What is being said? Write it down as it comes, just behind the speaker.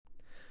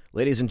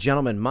Ladies and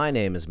gentlemen, my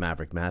name is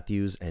Maverick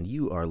Matthews, and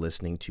you are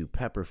listening to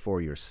Pepper for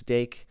Your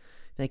Steak.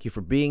 Thank you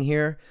for being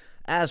here.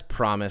 As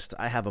promised,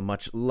 I have a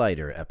much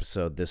lighter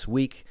episode this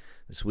week.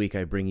 This week,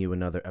 I bring you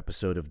another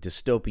episode of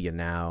Dystopia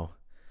Now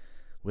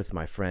with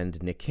my friend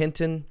Nick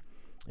Hinton.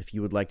 If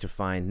you would like to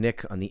find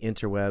Nick on the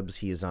interwebs,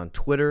 he is on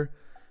Twitter.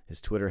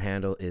 His Twitter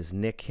handle is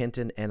Nick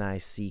Hinton,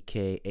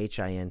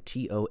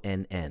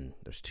 Nickhintonn.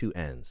 There's two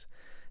N's.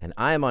 And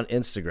I am on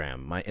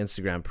Instagram. My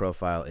Instagram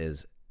profile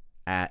is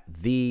at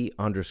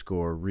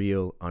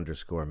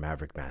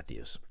 @the_real_Maverick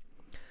Matthews.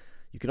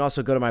 You can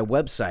also go to my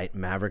website,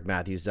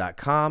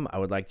 maverickmatthews.com. I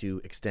would like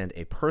to extend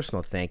a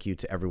personal thank you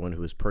to everyone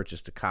who has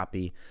purchased a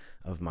copy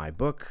of my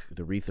book,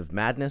 The Wreath of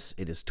Madness.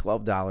 It is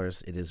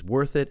 $12. It is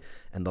worth it.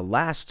 And the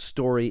last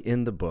story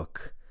in the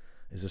book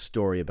is a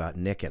story about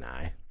Nick and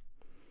I.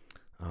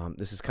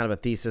 This is kind of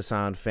a thesis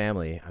on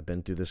family. I've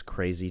been through this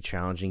crazy,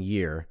 challenging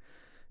year,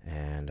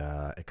 and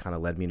it kind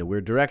of led me in a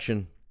weird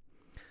direction.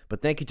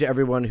 But thank you to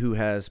everyone who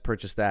has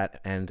purchased that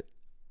and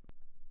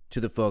to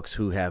the folks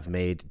who have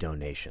made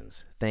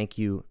donations. Thank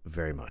you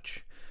very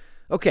much.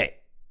 Okay,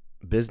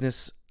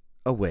 business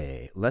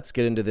away. Let's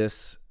get into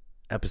this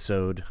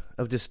episode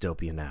of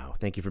Dystopia Now.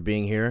 Thank you for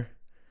being here.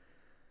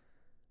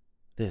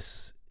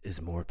 This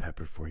is more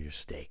pepper for your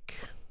steak.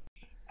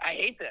 I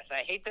hate this.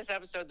 I hate this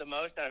episode the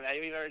most out of any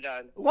we've ever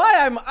done.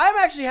 Why? I'm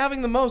actually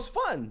having the most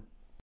fun.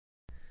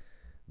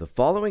 The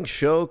following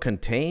show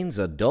contains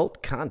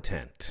adult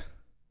content,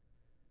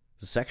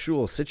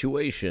 sexual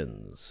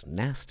situations,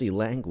 nasty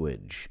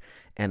language,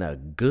 and a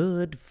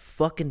good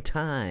fucking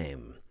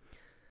time.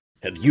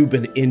 Have you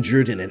been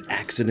injured in an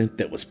accident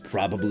that was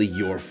probably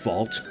your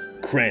fault?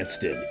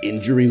 Cranston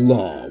Injury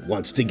Law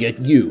wants to get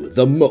you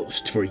the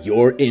most for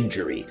your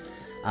injury.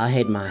 I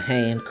had my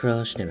hand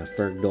crushed in a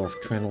Bergdorf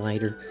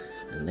Trentilator,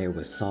 and there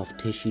was soft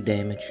tissue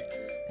damage,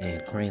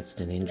 and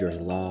Cranston Injury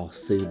Law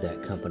sued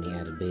that company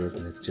out of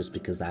business just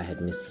because I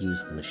had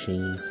misused the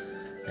machine.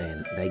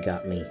 And they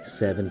got me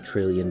 $7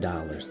 trillion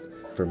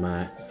for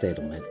my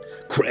settlement.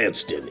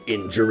 Cranston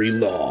Injury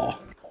Law.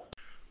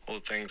 All the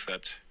things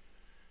that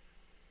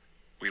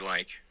we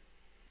like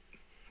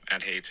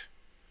and hate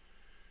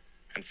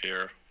and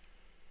fear,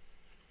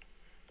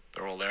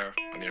 they're all there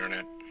on the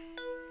internet.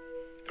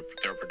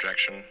 They're a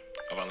projection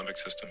of our limbic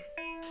system.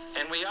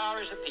 And we are,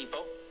 as a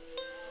people,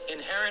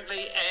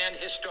 inherently and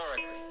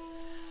historically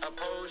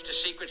opposed to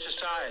secret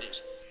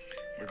societies.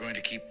 We're going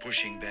to keep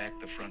pushing back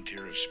the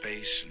frontier of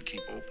space and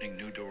keep opening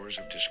new doors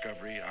of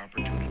discovery,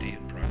 opportunity,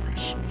 and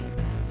progress.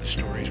 The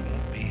stories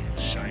won't be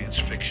science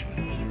fiction.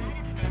 The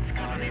United States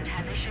government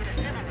has issued a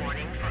civil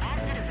warning for all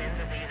citizens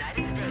of the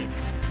United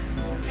States.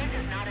 This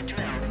is not a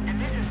drill, and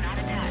this is not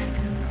a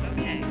test.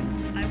 Okay,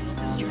 I will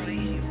destroy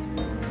you.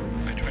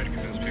 I try to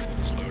convince people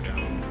to slow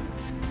down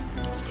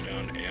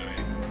AI,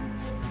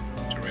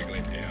 to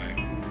regulate AI.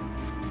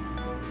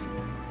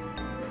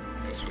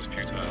 This was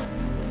futile.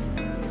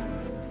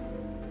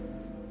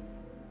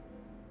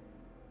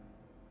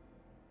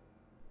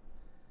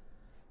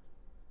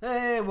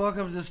 Hey,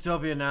 welcome to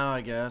Dystopia Now, I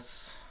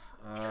guess.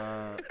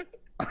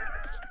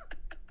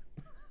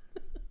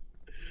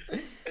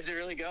 Does it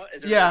really go?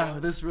 Yeah,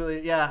 this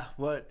really, yeah.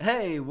 What?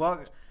 Hey,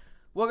 welcome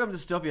to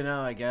Dystopia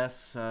Now, I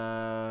guess.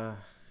 I'm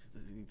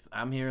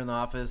here in the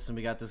office, and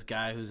we got this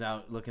guy who's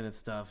out looking at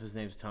stuff. His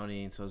name's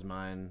Tony, and so is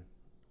mine.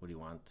 What do you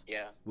want?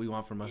 Yeah. What do you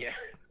want from us? Yeah.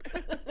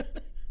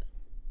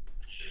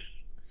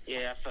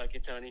 Yeah, fuck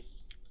it, Tony.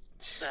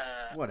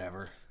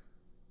 Whatever.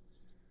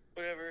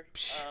 Whatever.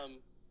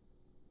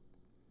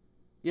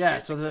 Yeah,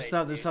 Here's so there's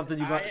exciting something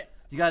news.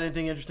 you got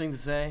anything interesting to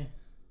say?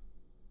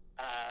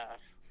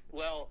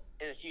 Well,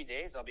 in a few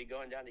days, I'll be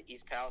going down to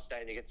East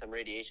Palestine to get some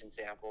radiation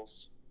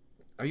samples.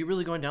 Are you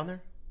really going down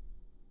there?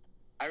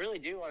 I really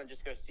do want to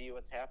just go see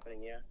what's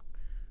happening, yeah.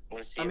 I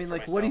want to see I it mean, for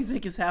like, what do you myself.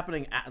 think is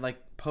happening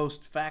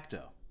post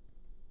facto?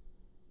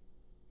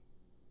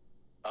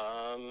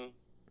 I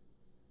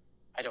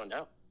don't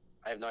know.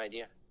 I have no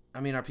idea.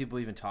 I mean, are people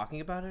even talking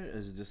about it? Or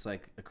is it just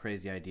like a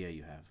crazy idea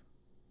you have?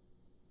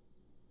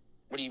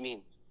 What do you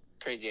mean?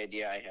 Crazy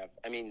idea I have.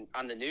 I mean,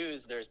 on the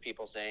news, there's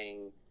people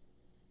saying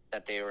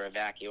that they were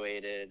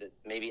evacuated.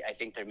 Maybe I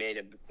think there may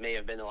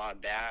have been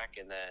allowed back,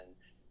 and then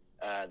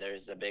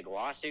there's a big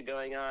lawsuit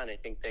going on. I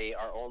think they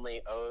are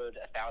only owed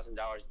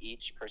 $1,000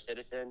 each per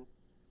citizen.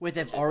 Wait,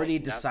 they've which is already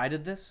like nothing.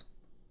 decided this?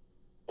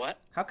 What?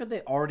 How could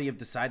they already have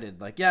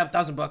decided? Like, yeah,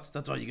 $1,000,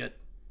 that's all you get.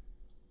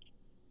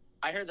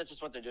 I heard that's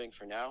just what they're doing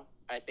for now.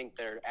 I think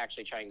they're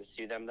actually trying to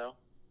sue them, though.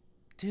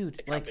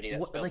 Dude, The like, company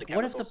that spilled the what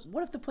chemicals.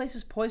 if the place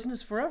is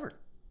poisonous forever?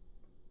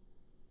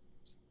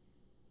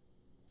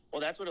 Well,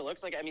 that's what it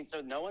looks like. I mean,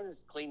 so no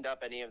one's cleaned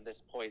up any of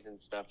this poison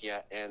stuff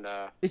yet, and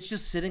It's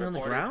just sitting on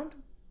the ground?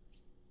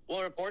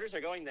 well, reporters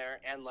are going there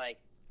and like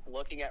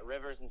looking at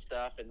rivers and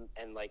stuff,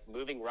 and like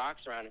moving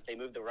rocks around. If they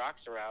move the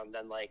rocks around,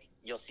 then like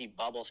you'll see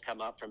bubbles come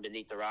up from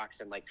beneath the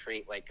rocks and like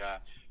create like a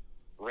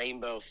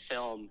rainbow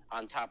film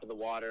on top of the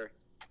water.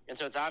 And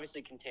so it's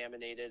obviously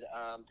contaminated.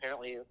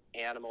 Apparently,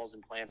 animals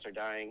and plants are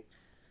dying.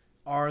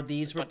 Are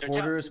these But they're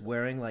reporters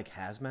wearing like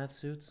hazmat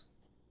suits?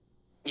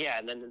 Yeah,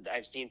 and then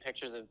I've seen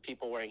pictures of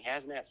people wearing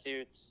hazmat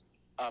suits,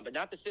 but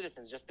not the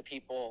citizens, just the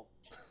people,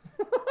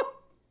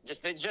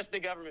 just the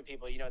government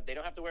people. You know, they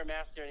don't have to wear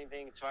masks or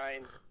anything. It's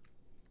fine.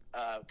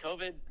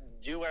 COVID,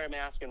 do wear a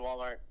mask in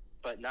Walmart,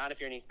 but not if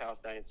you're in East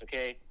Palestine. It's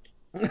okay.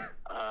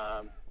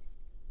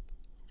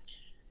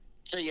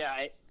 So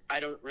yeah, I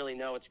don't really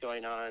know what's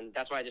going on.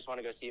 That's why I just want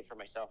to go see it for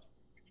myself.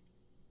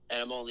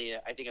 And I'm only,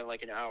 I think I'm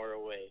like an hour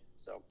away.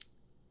 So.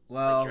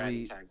 Well,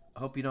 we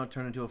hope you don't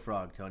turn into a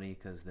frog, Tony,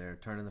 because they're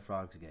turning the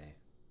frogs gay.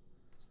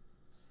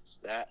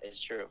 That is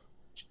true.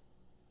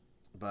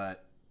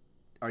 But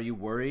are you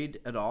worried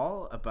at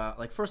all about,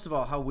 like, first of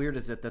all, how weird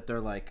is it that they're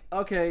like,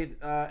 okay,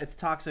 it's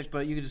toxic,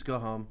 but you can just go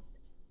home?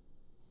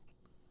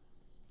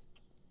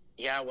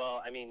 Yeah,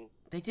 well, I mean,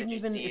 they didn't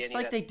even. It's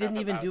like they didn't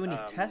even do any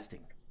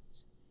testing.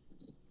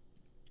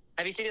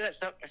 Have you seen that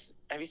stuff?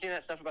 Have you seen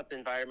that stuff about the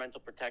Environmental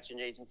Protection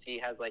Agency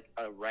has like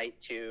a right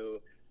to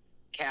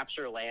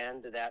capture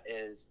land that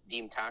is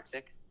deemed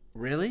toxic?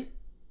 Really?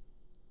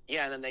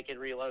 Yeah, and then they could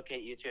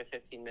relocate you to a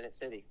 15-minute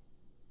city.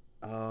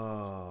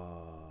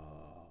 Oh,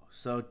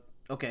 so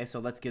okay, so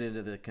let's get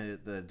into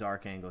the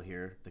dark angle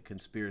here, the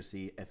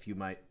conspiracy, if you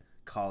might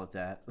call it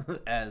that,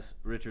 as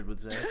Richard would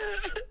say.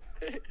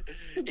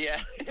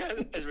 Yeah,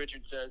 as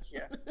Richard says,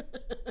 yeah.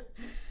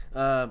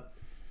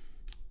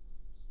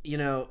 You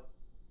know,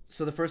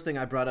 so the first thing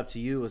I brought up to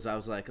you was I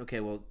was like, okay,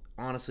 well,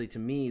 honestly, to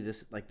me,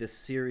 this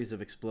series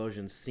of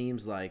explosions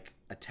seems like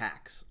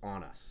attacks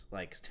on us,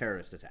 like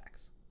terrorist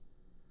attacks.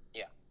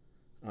 Yeah.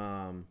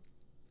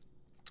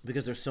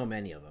 Because there's so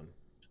many of them.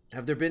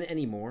 Have there been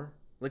any more?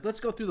 Like, let's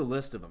go through the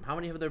list of them. How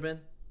many have there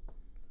been?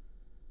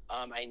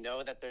 I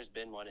know that there's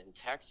been one in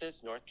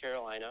Texas, North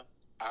Carolina,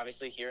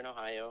 obviously here in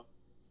Ohio.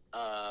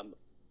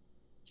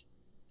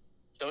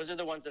 Those are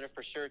the ones that are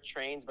for sure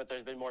trains, but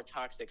there's been more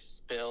toxic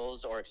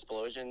spills or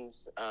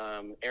explosions.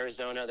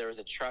 Arizona, there was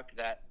a truck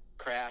that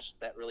crashed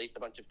that released a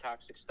bunch of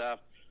toxic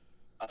stuff.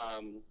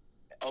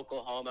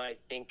 Oklahoma, I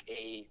think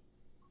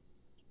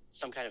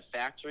some kind of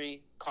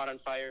factory caught on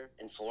fire.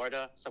 In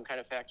Florida, some kind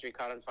of factory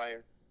caught on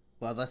fire.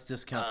 Well, let's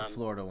discount the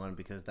Florida one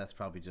because that's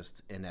probably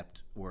just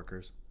inept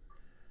workers.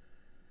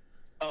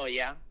 Oh,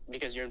 yeah?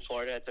 Because you're in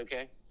Florida, it's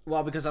okay?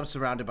 Well, because I'm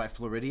surrounded by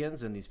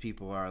Floridians, and these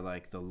people are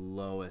like the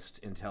lowest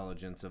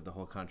intelligence of the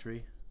whole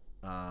country.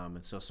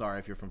 And so sorry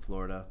if you're from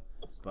Florida,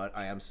 but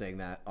I am saying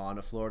that on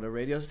a Florida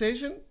radio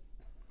station.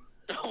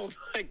 Oh,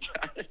 my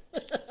God.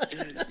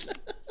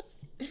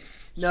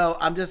 No,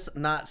 I'm just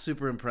not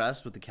super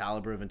impressed with the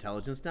caliber of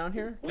intelligence down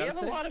here. We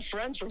have a lot of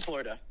friends from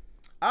Florida.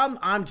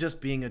 I'm just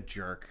being a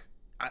jerk.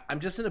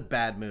 I'm just in a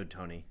bad mood,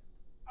 Tony.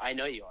 I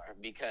know you are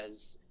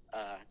because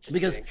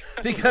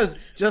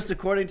just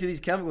according to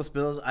these chemical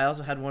spills, I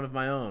also had one of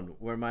my own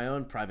where my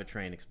own private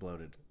train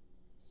exploded.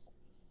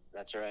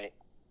 That's right.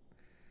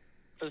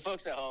 For the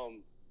folks at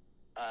home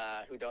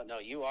who don't know,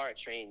 you are a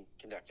train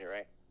conductor,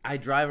 right? I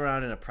drive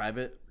around in a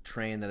private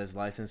train that is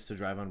licensed to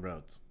drive on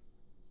roads.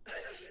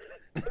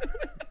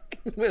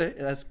 It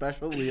has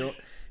special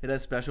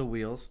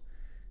wheels,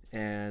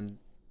 and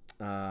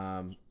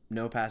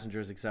no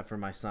passengers except for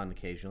my son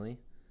occasionally.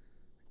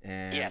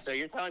 And yeah, so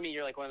you're telling me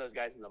you're like one of those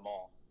guys in the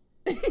mall.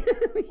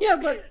 Yeah,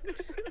 but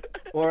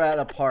or at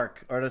a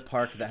park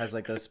that has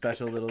like those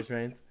special little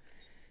trains.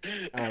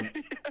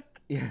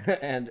 Yeah,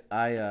 and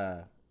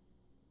I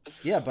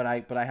but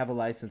I have a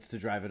license to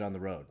drive it on the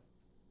road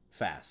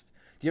fast.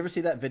 Do you ever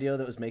see that video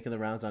that was making the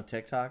rounds on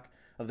TikTok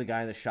of the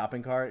guy in the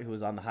shopping cart who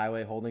was on the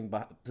highway holding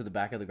to the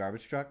back of the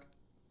garbage truck?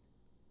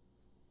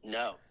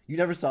 No. You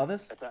never saw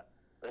this?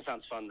 That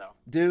sounds fun though.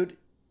 Dude,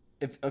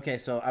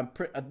 so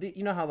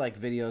you know how like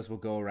videos will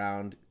go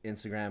around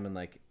Instagram and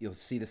like you'll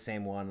see the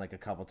same one like a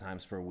couple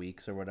times for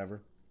weeks or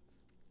whatever?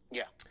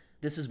 Yeah.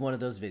 This is one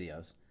of those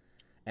videos.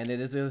 And it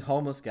is a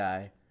homeless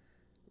guy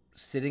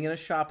sitting in a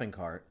shopping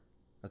cart,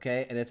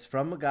 okay? And it's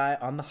from a guy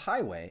on the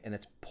highway and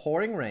it's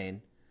pouring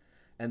rain.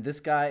 And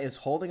this guy is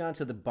holding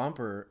onto the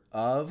bumper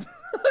of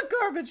a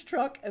garbage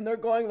truck, and they're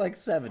going like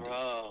 70.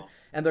 Bro,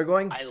 and they're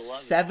going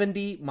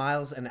 70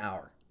 miles an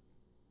hour.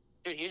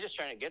 Dude, he's just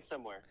trying to get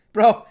somewhere.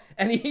 Bro,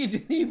 and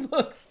he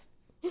looks...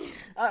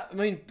 I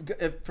mean,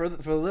 for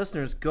the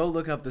listeners, go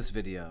look up this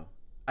video.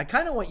 I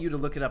kind of want you to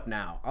look it up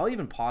now. I'll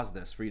even pause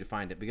this for you to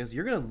find it, because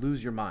you're going to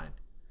lose your mind.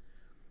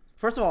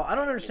 First of all, I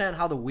don't understand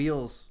how the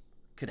wheels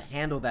could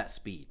handle that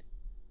speed.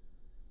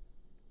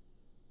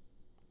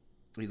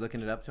 Are you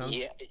looking it up,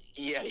 Tony?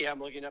 Yeah,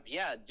 I'm looking up.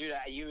 Yeah, dude,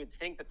 you would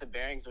think that the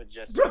bearings would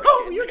just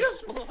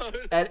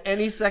explode. At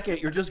any second,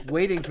 you're just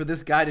waiting for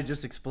this guy to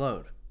just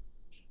explode.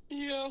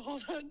 Yeah,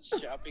 hold on.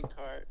 Shopping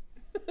cart.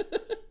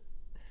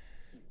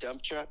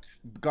 Dump truck?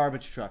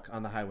 Garbage truck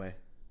on the highway.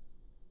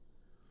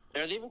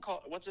 Are they even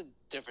called? What's the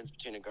difference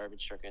between a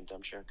garbage truck and a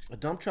dump truck? A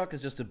dump truck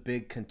is just a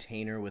big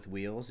container with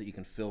wheels that you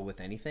can fill with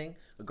anything.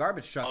 A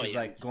garbage truck is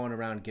like going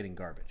around getting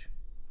garbage.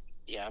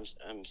 Yeah,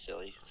 I'm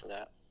silly for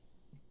that.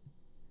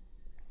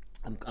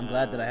 I'm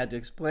glad that I had to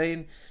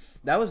explain.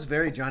 That was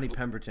very Johnny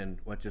Pemberton,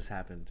 what just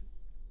happened.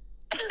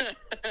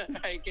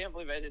 I can't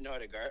believe I didn't know how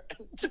to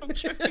dump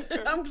truck.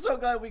 I'm so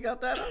glad we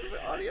got that on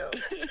the audio.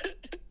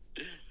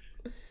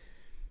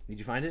 Did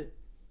you find it?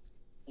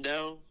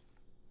 No.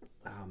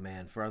 Oh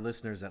man, for our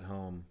listeners at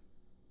home,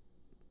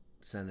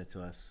 send it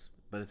to us.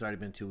 But it's already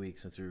been 2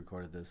 weeks since we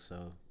recorded this,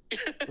 so.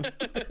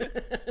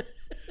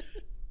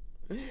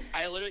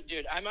 I literally,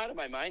 dude, I'm out of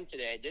my mind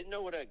today. I didn't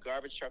know what a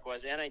garbage truck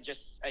was, and I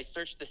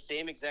searched the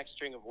same exact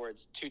string of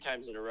words 2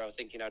 times in a row,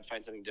 thinking I'd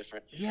find something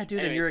different. Yeah, dude,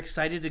 and you're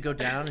excited to go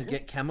down and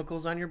get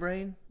chemicals on your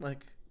brain?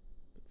 Like,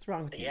 what's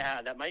wrong with you?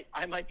 Yeah,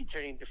 I might be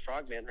turning into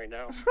Frogman right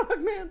now.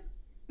 Frogman.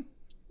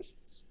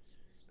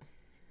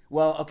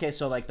 Well, okay,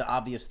 so like the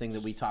obvious thing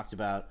that we talked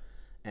about,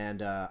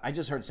 and I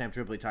just heard Sam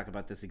Tripoli talk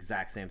about this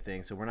exact same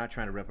thing, so we're not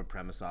trying to rip a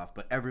premise off,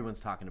 but everyone's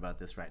talking about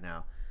this right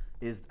now,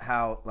 is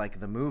how like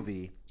the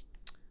movie,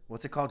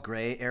 what's it called,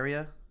 Gray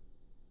Area?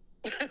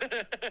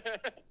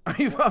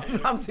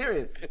 I'm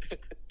serious.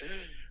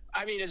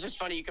 I mean, it's just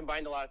funny. You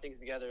combined a lot of things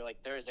together.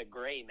 Like there is a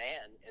gray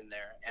man in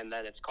there, and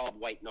then it's called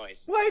White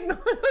Noise. White Noise,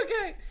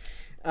 okay.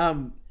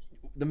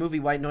 The movie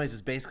White Noise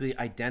is basically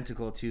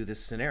identical to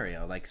this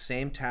scenario. Like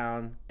same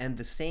town, and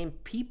the same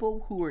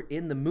people who were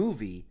in the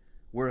movie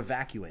were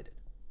evacuated.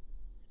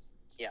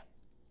 Yeah.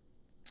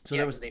 So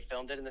yeah, they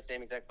filmed it in the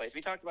same exact place.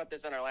 We talked about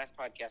this on our last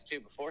podcast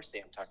too, before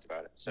Sam talked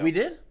about it. So we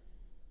did?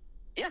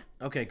 Yeah.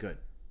 Okay, good.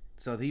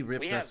 So he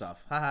ripped us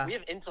off. Haha. We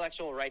have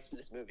intellectual rights to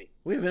this movie.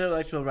 We have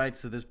intellectual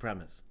rights to this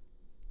premise.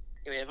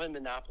 We have a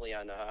monopoly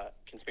on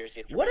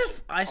conspiracy information. What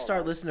if I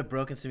start listening to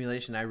Broken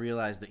Simulation and I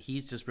realize that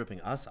he's just ripping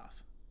us off?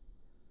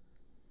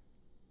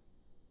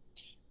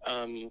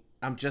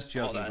 I'm just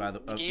joking, by the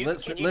way.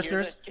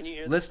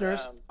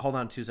 Listeners, hold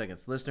on 2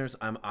 seconds. Listeners,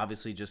 I'm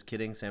obviously just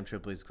kidding. Sam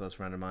Tripoli's a close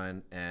friend of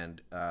mine, and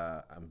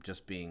I'm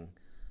just being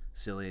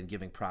silly and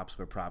giving props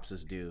where props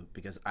is due,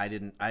 because I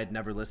had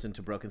never listened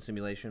to Broken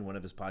Simulation, one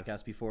of his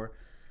podcasts, before,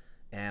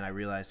 and I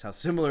realized how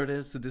similar it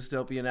is to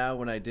Dystopia Now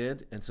when I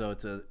did, and so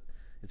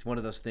it's one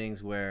of those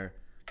things where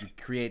you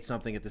create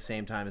something at the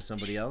same time as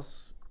somebody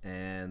else,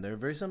 and they're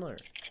very similar.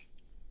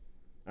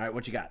 All right,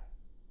 what you got?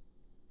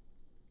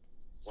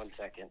 1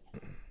 second.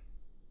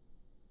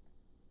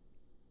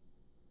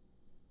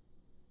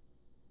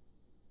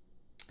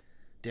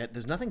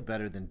 There's nothing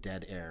better than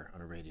dead air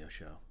on a radio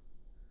show.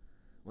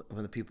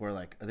 When the people are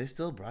like, are they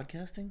still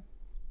broadcasting?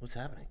 What's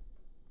happening?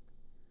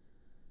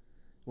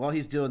 While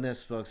he's doing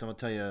this, folks, I'm going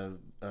to tell you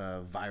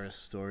a virus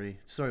story.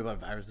 Story about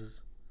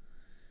viruses.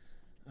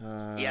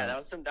 Yeah, that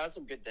was some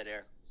good dead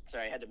air.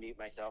 Sorry, I had to mute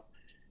myself.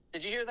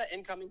 Did you hear that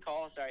incoming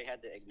call? Sorry, I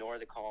had to ignore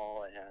the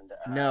call.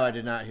 And no, I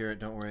did not hear it.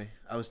 Don't worry.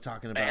 I was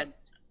talking about...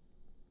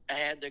 I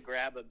had to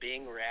grab a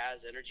Bing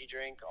Raz energy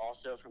drink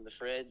also from the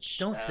fridge.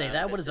 Don't say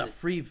that. What is a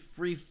free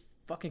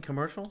fucking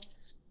commercial?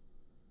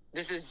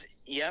 This is,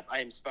 yep,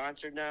 I'm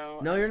sponsored now.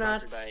 No, you're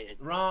not.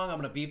 Wrong. I'm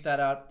going to beep that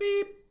out.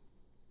 Beep.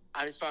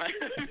 I'm sponsored.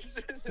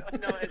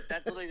 No,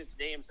 that's literally its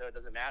name, so it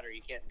doesn't matter.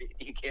 You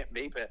can't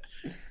beep it.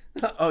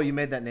 Oh, you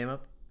made that name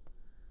up?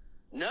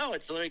 No,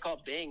 it's literally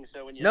called Bing,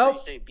 so when you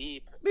say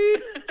beep.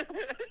 Beep.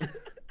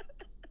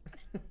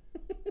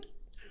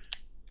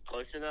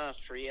 Close enough.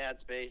 Free ad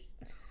space.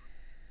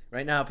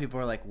 Right now, people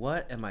are like,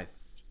 what am I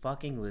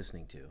fucking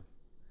listening to?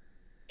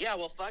 Yeah,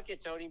 well, fuck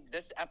it, Tony.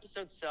 This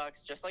episode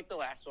sucks, just like the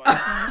last one.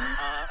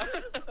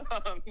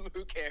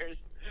 Who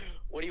cares?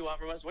 What do you want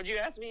from us? What'd you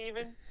ask me,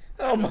 even?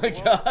 Oh my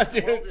god,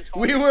 dude.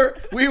 We were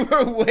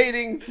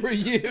waiting for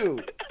you.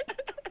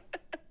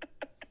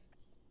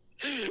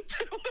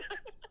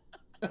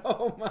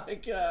 Oh my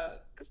god.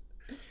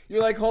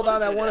 You're like, hold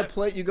on, I want to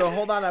play. You go,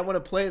 hold on, I want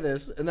to play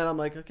this. And then I'm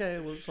like, okay,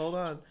 well, just hold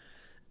on.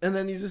 And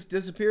then you just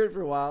disappeared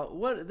for a while.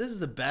 What? This is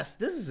the best.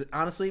 This is,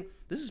 honestly,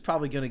 this is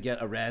probably going to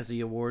get a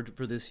Razzie Award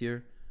for this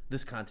year.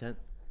 This content.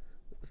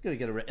 It's going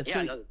to get it's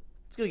going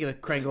to get a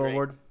Krangle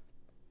Award.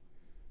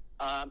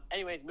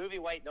 Anyways, movie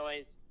White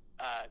Noise.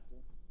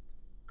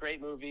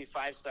 Great movie,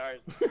 5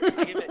 stars.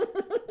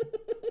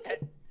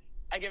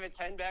 I give it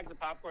 10 bags of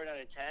popcorn out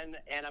of 10,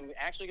 and I'm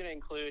actually going to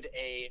include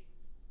a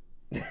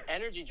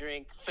energy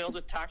drink filled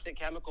with toxic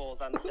chemicals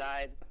on the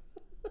side.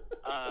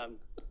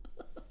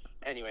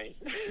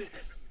 Anyways.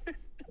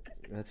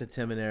 That's a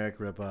Tim and Eric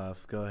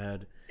ripoff. Go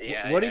ahead.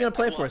 Yeah. What are you going to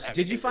play for us?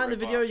 Did you find the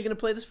video? Are you going to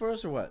play this for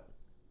us or what?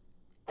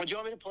 What do you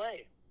want me to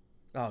play?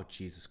 Oh,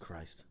 Jesus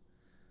Christ.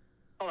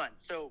 Hold on.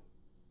 So,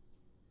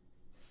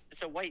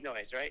 it's a White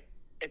Noise, right?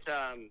 It's,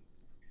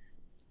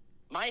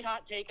 my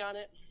hot take on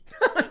it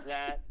is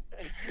that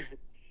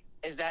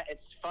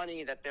it's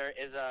funny that there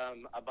is a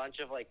bunch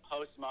of like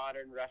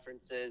postmodern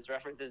references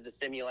to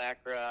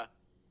simulacra,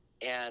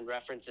 and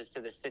references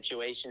to the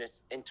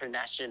Situationist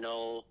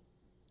International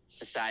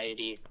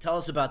Society. Tell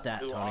us about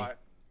that, Tony. Are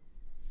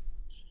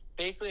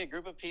basically a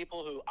group of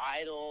people who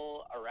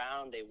idle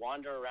around, they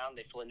wander around,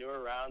 they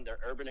flaneur around, they're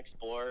urban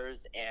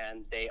explorers,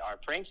 and they are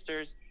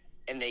pranksters,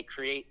 and they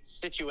create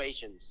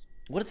situations.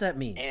 What does that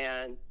mean?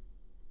 And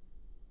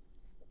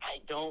I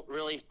don't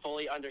really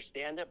fully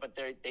understand it, but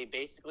they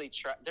basically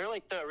they're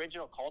like the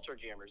original culture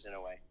jammers in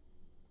a way.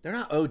 They're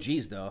not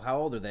OGs though. How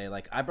old are they?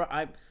 Like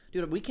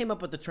dude, we came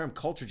up with the term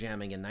culture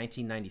jamming in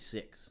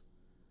 1996.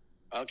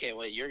 Okay,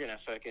 well, you're gonna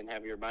fucking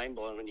have your mind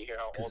blown when you hear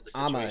how old the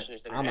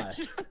Situationist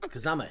International.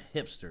 Because I'm a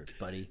hipster,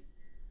 buddy.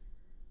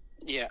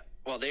 Yeah.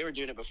 Well, they were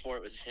doing it before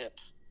it was hip.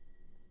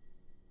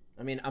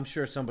 I mean, I'm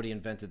sure somebody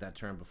invented that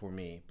term before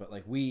me, but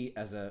like we,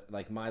 as a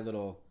like my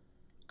little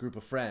group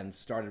of friends,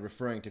 started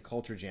referring to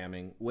culture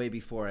jamming way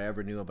before I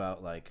ever knew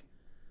about like,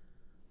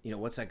 you know,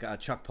 what's that guy,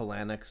 Chuck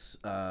Palahniuk's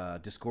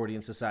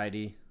Discordian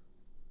Society.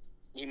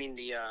 You mean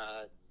the?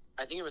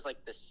 I think it was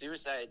like the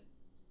suicide,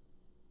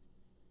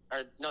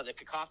 or no, the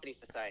Cacophony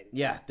Society.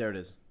 Yeah, there it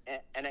is.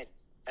 And I think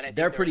they're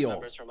there pretty was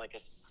old. Members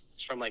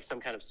from like some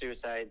kind of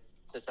suicide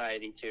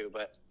society too.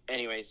 But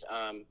anyways,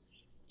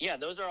 yeah,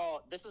 those are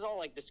all. This is all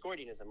like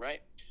Discordianism,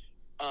 right?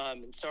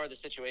 And so are the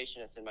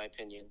Situationists, in my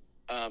opinion.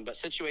 But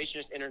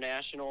Situationist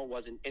International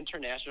was an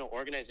international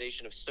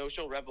organization of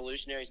social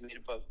revolutionaries made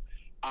up of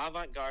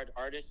avant-garde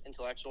artists,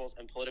 intellectuals,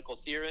 and political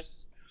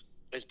theorists.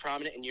 It was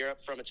prominent in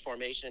Europe from its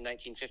formation in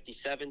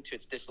 1957 to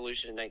its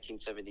dissolution in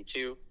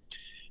 1972.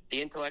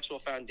 The intellectual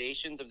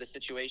foundations of the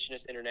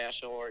Situationist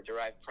International are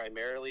derived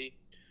primarily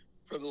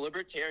from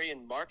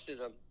libertarian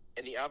Marxism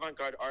and the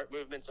avant-garde art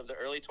movements of the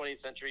early 20th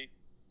century,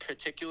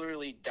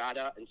 particularly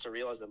Dada and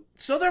Surrealism.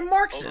 So they're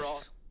Marxists.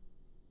 Overall,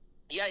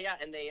 yeah,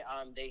 and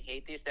they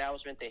hate the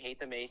establishment, they hate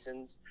the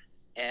Masons,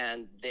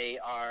 and they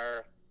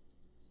are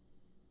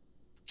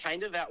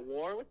kind of at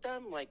war with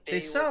them. Like they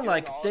sound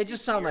like they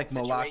just sound like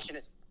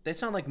Situationist. They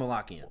sound like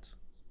Malachians.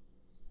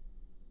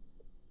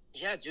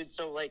 Yeah, dude.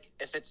 So, like,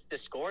 if it's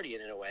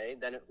Discordian in a way,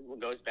 then it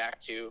goes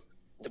back to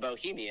the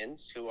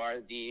Bohemians, who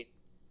are the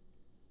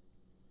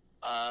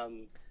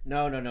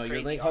No. Your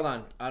crazy link. Hold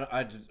on.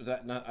 I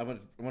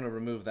want to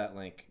remove that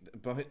link.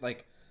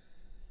 Like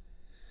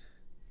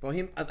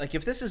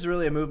if this is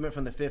really a movement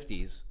from the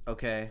 50s,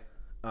 okay.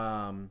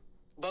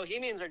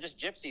 Bohemians are just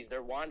gypsies.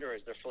 They're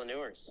wanderers. They're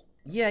flaneurs.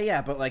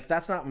 Yeah, but like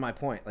that's not my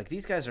point. Like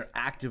these guys are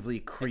actively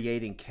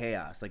creating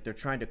chaos. Like they're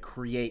trying to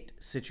create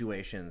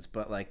situations,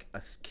 but like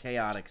a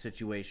chaotic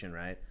situation,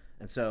 right?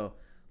 And so,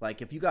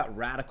 like if you got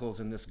radicals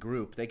in this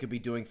group, they could be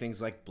doing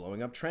things like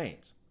blowing up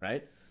trains,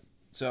 right?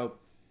 So,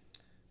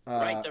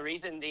 right. The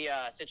reason the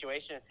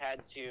Situationists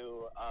had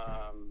to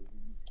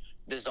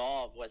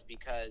dissolve was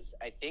because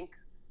I think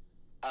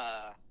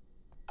a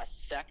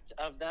sect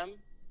of them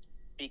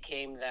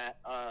became that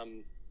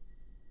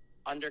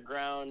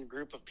underground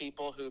group of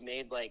people who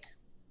made like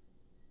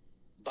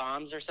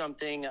bombs or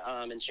something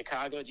in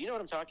Chicago. Do you know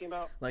what I'm talking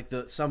about? Like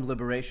some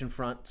liberation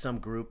front, some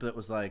group that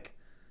was like,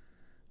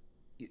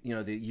 you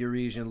know, the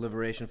Eurasian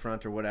Liberation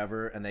Front or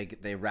whatever, and they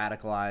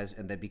radicalize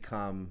and they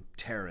become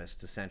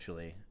terrorists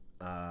essentially.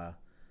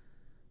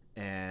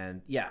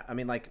 And yeah, I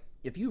mean, like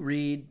if you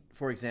read,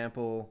 for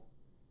example,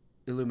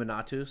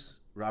 Illuminatus,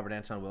 Robert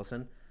Anton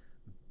Wilson,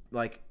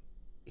 like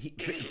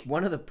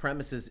one of the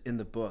premises in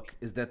the book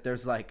is that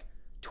there's like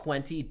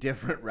 20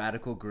 different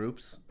radical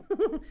groups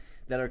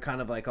that are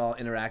kind of like all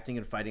interacting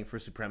and fighting for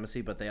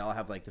supremacy, but they all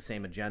have like the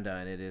same agenda,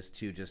 and it is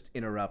to just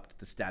interrupt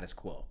the status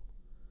quo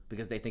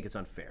because they think it's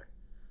unfair.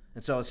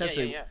 And so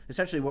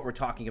essentially what we're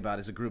talking about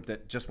is a group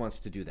that just wants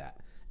to do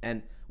that.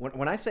 And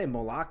when I say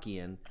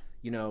Molochian,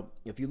 you know,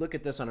 if you look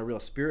at this on a real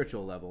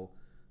spiritual level,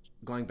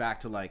 going back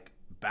to like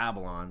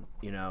Babylon,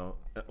 you know,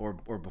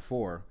 or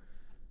before,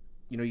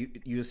 you know,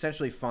 you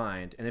essentially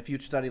find, and if you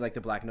study like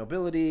the black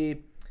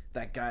nobility,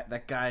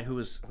 that guy who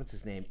was, what's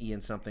his name,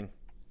 Ian something,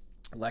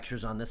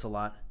 lectures on this a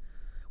lot.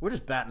 We're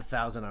just batting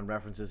 1,000 on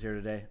references here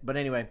today. But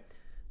anyway,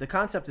 the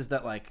concept is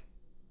that like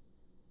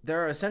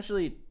there are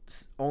essentially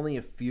only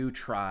a few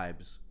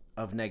tribes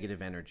of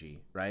negative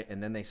energy, right?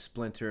 And then they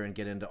splinter and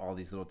get into all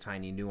these little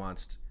tiny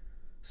nuanced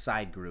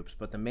side groups.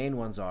 But the main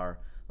ones are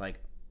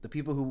like the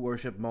people who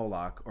worship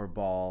Moloch or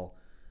Baal,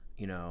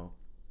 you know,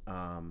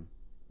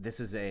 this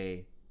is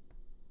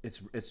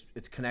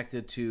it's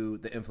connected to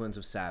the influence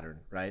of Saturn,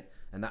 right?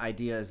 And the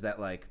idea is that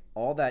like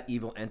all that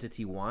evil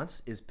entity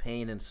wants is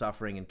pain and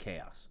suffering and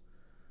chaos.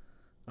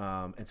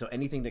 And so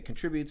anything that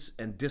contributes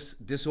and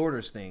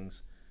disorders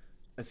things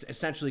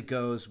essentially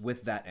goes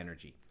with that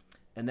energy.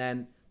 And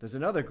then there's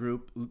another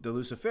group, the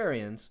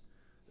Luciferians,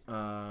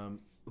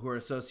 who are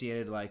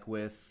associated like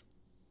with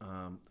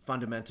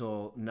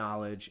fundamental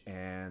knowledge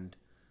and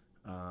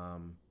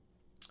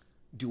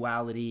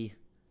duality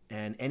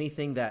and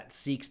anything that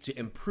seeks to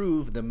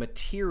improve the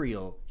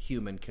material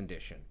human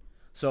condition.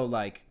 So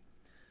like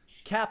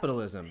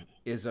capitalism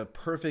is a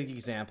perfect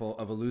example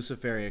of a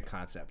Luciferian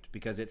concept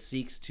because it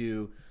seeks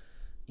to,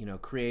 you know,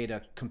 create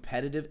a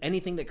competitive,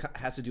 anything that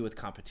has to do with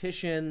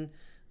competition,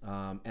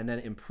 and then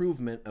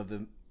improvement of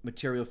the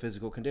material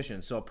physical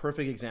condition. So a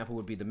perfect example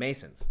would be the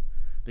Masons,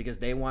 because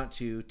they want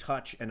to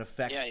touch and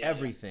affect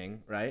everything,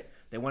 right?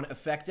 They want to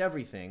affect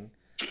everything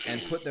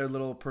and put their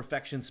little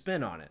perfection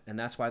spin on it. And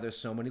that's why there's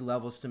so many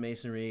levels to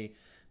Masonry,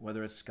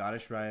 whether it's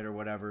Scottish Rite or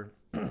whatever.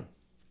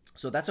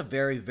 So that's a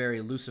very,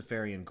 very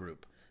Luciferian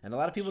group. And a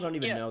lot of people don't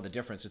even know the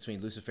difference between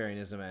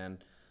Luciferianism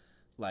and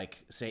like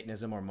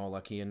Satanism or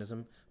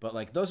Molochianism. But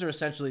like those are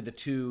essentially the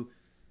two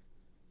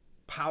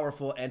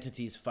powerful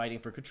entities fighting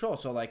for control.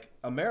 So like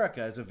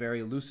America is a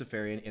very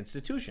Luciferian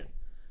institution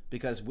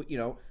because, you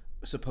know,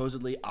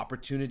 supposedly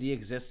opportunity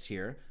exists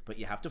here, but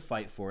you have to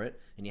fight for it,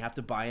 and you have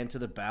to buy into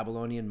the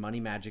Babylonian money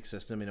magic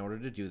system in order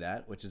to do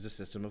that, which is a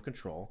system of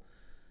control.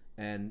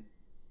 And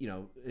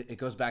it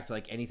goes back to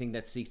like anything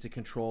that seeks to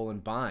control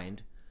and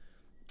bind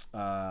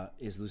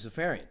is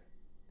Luciferian,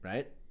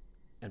 right?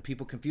 And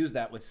people confuse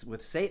that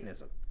with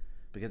Satanism,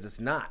 because it's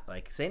not.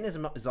 Like,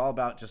 Satanism is all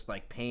about just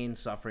like pain,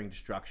 suffering,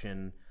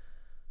 destruction,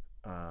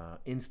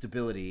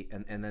 instability,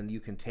 and then you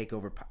can take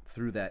over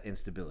through that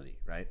instability,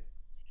 right?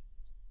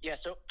 Yeah,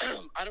 so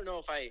I don't know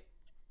if I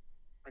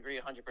agree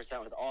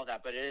 100% with all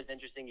that, but it is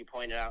interesting you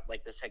pointed out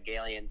like this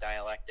Hegelian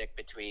dialectic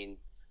between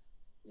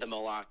the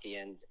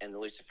Molochians and the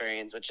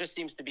Luciferians, which just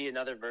seems to be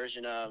another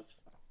version of,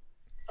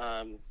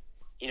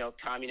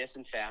 communist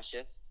and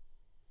fascist,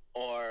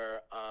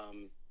 or,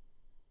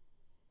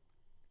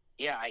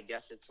 I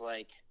guess it's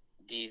like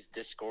these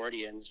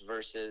Discordians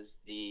versus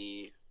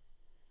the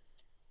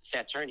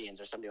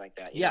Saturnians or something like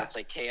that. You know, it's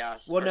like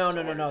chaos. Well, no.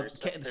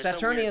 There's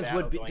Saturnians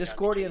would be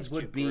Discordians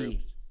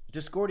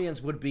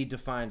would be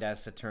defined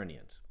as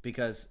Saturnians,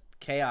 because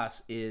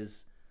chaos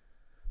is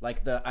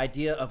like the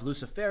idea of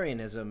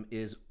Luciferianism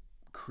is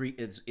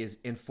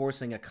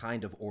enforcing a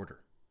kind of order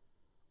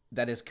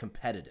that is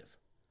competitive,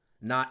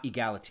 not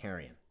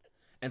egalitarian.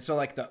 And so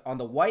like on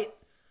the white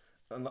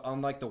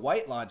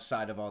lodge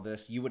side of all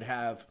this, you would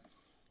have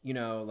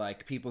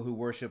like people who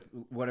worship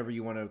whatever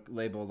you want to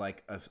label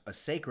like a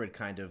sacred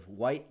kind of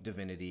white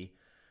divinity,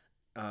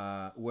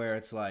 where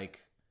it's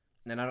like,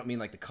 and I don't mean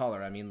like the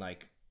color, I mean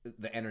like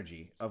the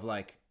energy of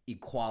like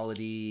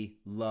equality,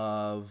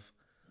 love,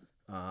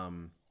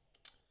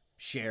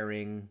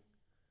 sharing,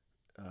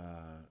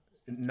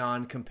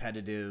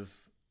 non-competitive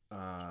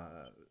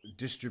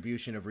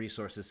distribution of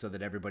resources so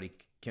that everybody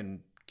can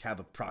have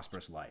a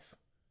prosperous life.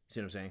 See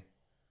what I'm saying?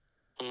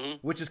 Mm-hmm.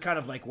 Which is kind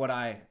of like what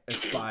I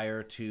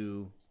aspire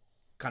to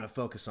kind of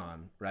focus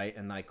on, right?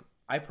 And like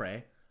I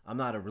pray. I'm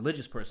not a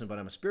religious person, but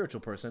I'm a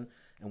spiritual person.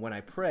 And when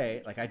I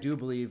pray, like I do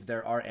believe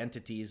there are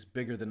entities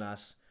bigger than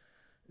us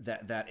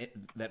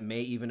that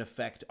may even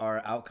affect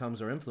our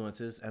outcomes or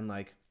influences, and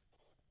like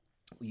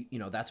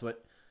that's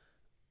what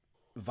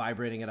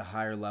vibrating at a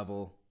higher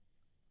level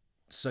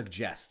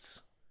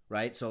suggests,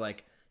 right? So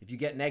like if you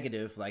get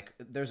negative, like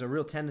there's a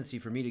real tendency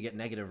for me to get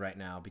negative right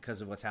now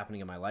because of what's happening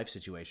in my life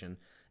situation,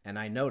 and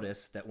I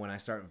notice that when I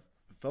start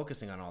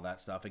focusing on all that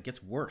stuff, it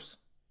gets worse.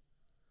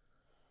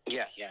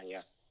 Yeah.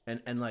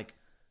 And like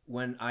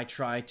when I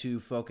try to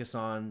focus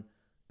on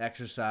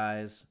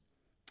exercise,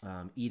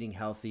 eating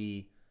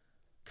healthy,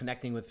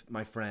 connecting with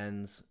my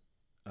friends,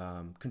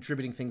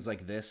 contributing things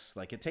like this,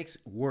 like it takes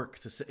work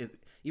to sit,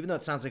 even though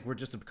it sounds like we're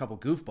just a couple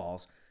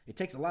goofballs, it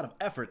takes a lot of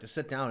effort to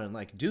sit down and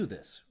like do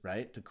this,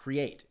 right? To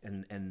create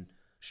and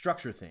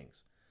structure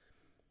things.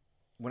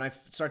 When I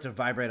start to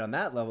vibrate on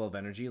that level of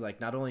energy,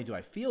 like not only do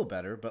I feel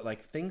better, but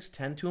like things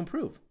tend to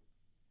improve.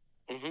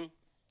 Mm-hmm.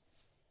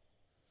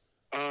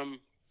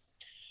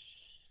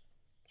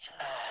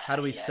 How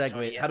do we segue?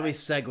 Tony, how do we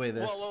segue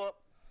this? Well,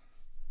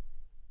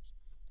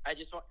 I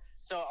just want,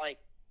 so like,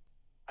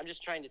 I'm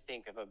just trying to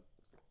think of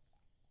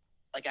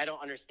I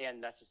don't understand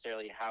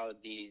necessarily how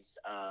these,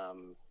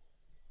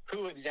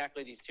 who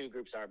exactly these two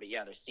groups are, but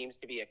yeah, there seems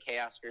to be a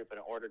chaos group and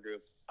an order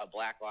group, a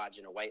black lodge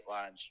and a white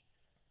lodge,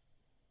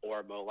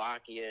 or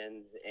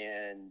Molochians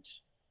and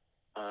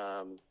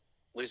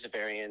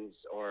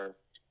Luciferians, or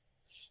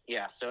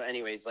so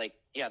anyways, like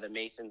the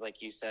Masons,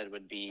 like you said,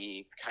 would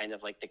be kind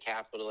of like the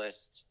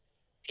capitalist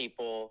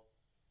people,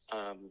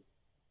 so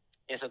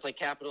it's like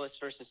capitalists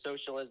versus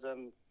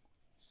socialism,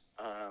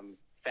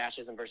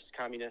 fascism versus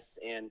communists.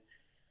 And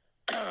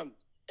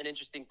an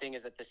interesting thing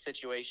is that the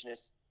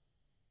Situationist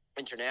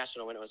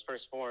International, when it was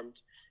first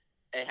formed,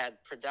 it had a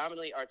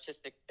predominantly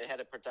artistic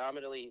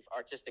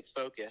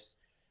focus.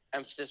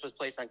 Emphasis was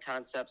placed on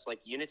concepts like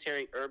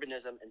unitary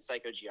urbanism and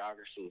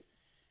psychogeography.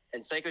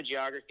 And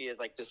psychogeography is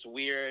like this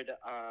weird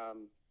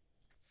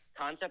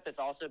concept that's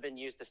also been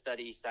used to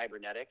study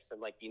cybernetics and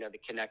like, the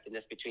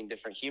connectedness between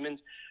different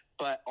humans.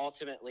 But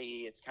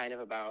ultimately, it's kind of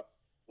about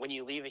when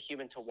you leave a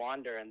human to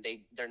wander and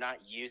they're not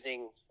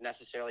using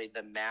necessarily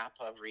the map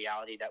of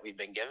reality that we've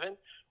been given,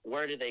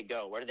 where do they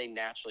go? Where do they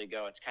naturally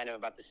go? It's kind of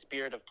about the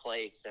spirit of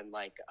place and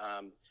like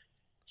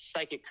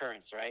psychic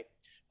currents, right?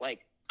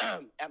 Like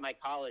at my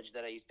college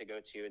that I used to go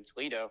to in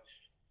Toledo,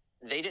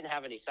 they didn't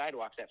have any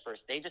sidewalks at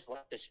first. They just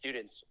let the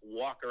students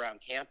walk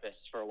around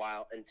campus for a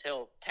while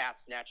until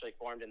paths naturally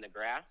formed in the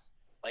grass,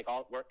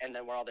 and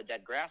then where all the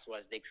dead grass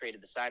was, they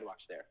created the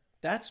sidewalks there.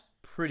 That's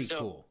pretty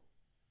cool.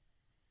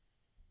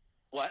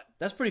 What?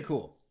 That's pretty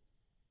cool.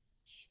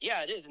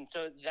 Yeah, it is. And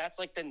so that's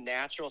like the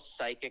natural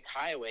psychic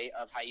highway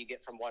of how you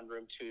get from one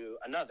room to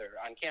another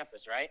on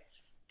campus, right?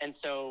 And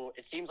so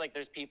it seems like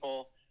there's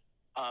people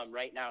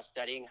right now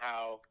studying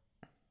how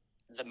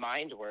the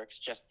mind works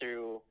just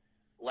through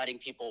letting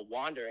people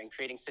wander and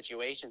creating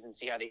situations and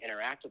see how they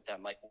interact with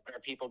them. Like, what are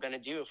people going to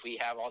do if we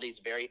have all these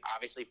very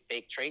obviously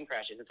fake train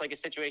crashes? It's like a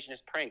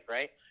situationist prank,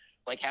 right?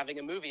 Like having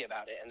a movie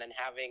about it and then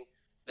having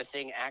the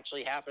thing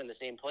actually happen in the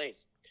same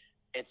place.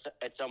 It's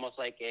almost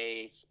like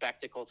a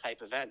spectacle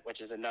type event, which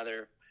is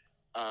another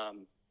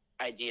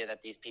idea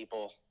that these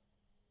people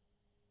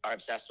are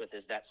obsessed with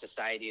is that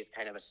society is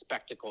kind of a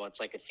spectacle. It's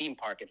like a theme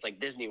park. It's like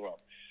Disney World.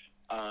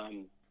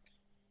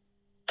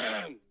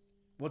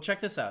 Well, check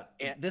this out.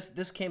 Yeah.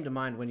 This came to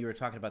mind when you were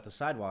talking about the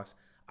sidewalks.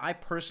 I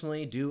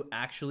personally do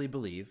actually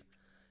believe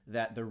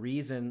that the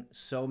reason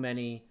so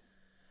many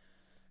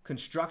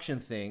construction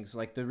things,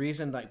 like the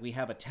reason like we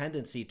have a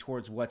tendency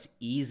towards what's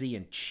easy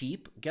and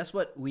cheap, guess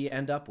what we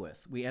end up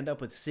with? We end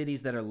up with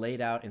cities that are laid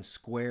out in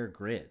square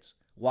grids.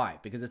 Why?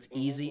 Because it's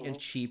easy and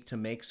cheap to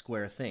make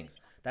square things.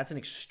 That's an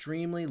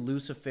extremely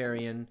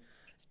Luciferian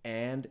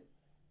and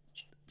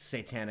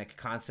satanic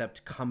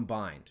concept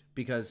combined,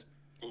 because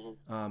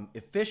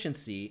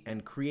efficiency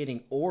and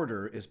creating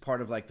order is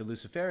part of like the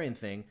Luciferian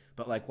thing.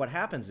 But like what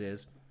happens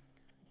is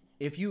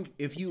if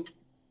you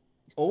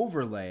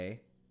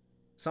overlay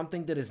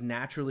something that is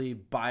naturally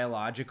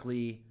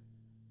biologically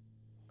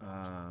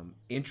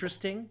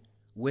interesting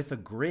with a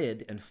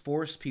grid and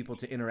force people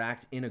to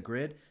interact in a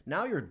grid,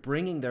 now you're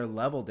bringing their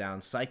level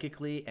down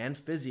psychically and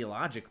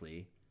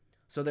physiologically,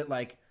 so that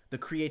like the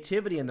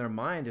creativity in their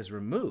mind is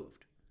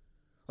removed.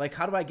 Like,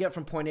 how do I get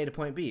from point A to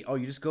point B? Oh,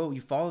 you just go,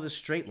 you follow this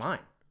straight line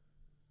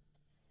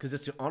because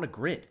it's on a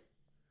grid.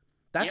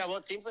 Yeah, well,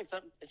 it seems like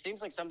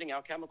something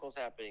alchemical's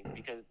happening,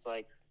 because it's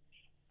like,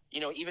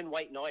 even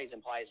white noise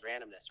implies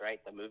randomness,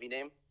 right? The movie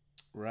name.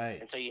 Right.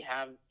 And so you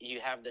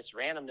have this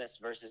randomness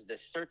versus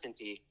this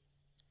certainty.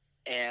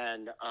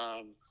 And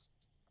I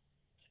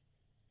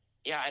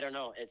don't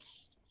know.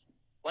 It's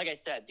like I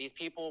said, these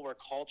people were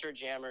culture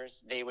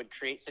jammers. They would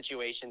create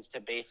situations to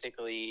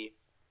basically,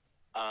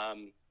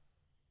 go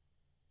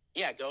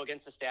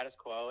against the status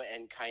quo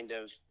and kind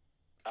of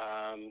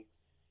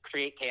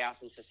create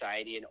chaos in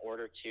society in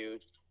order to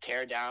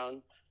tear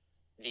down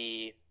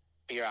the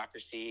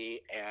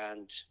bureaucracy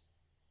and,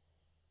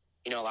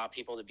 allow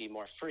people to be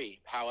more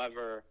free.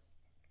 However,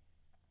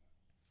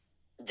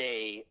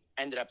 they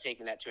ended up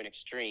taking that to an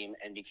extreme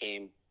and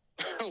became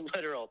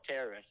literal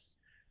terrorists.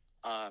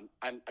 I'm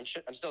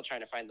still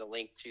trying to find the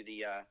link to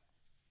the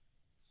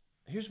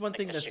here's one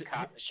thing that's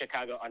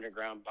Chicago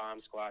Underground Bomb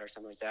Squad or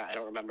something like that. I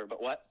don't remember,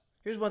 but what?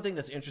 Here's one thing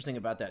that's interesting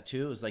about that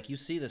too is like you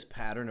see this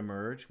pattern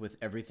emerge with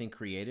everything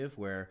creative,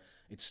 where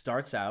it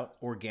starts out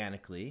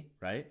organically,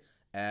 right,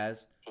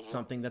 as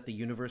something that the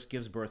universe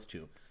gives birth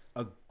to.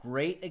 A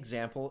great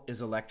example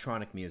is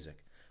electronic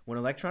music. When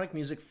electronic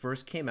music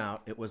first came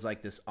out, it was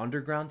like this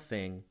underground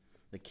thing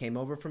that came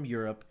over from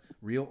Europe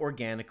real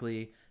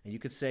organically. And you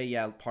could say,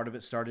 yeah, part of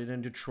it started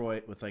in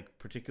Detroit with like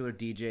particular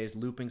DJs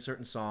looping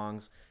certain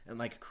songs and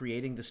like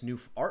creating this new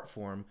art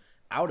form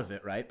out of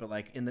it, right? But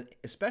like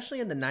especially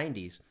in the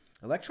 90s,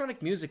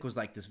 electronic music was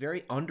like this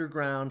very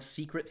underground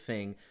secret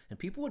thing. And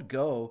people would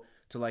go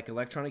to like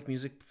electronic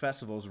music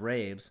festivals,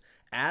 raves,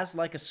 as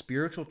like a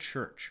spiritual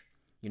church,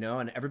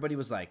 and everybody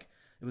was like,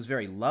 it was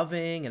very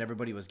loving, and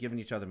everybody was giving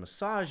each other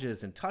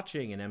massages and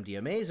touching, and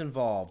MDMA's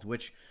involved,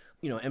 which,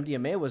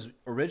 MDMA was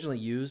originally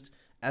used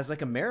as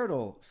like a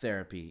marital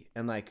therapy.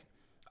 And like,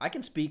 I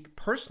can speak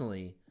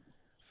personally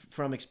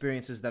from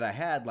experiences that I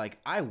had. Like,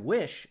 I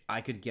wish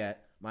I could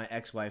get my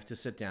ex-wife to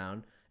sit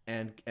down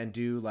and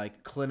do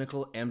like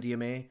clinical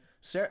MDMA,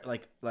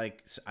 like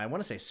I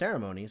want to say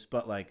ceremonies,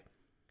 but like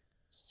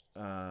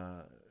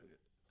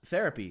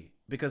therapy,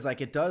 because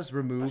like it does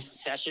remove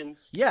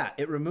sessions. Yeah,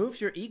 it removes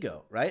your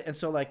ego, right? And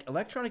so like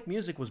electronic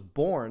music was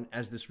born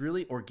as this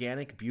really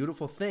organic,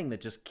 beautiful thing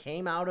that just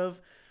came out of,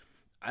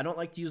 I don't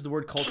like to use the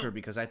word culture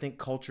because I think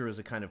culture is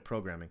a kind of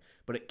programming,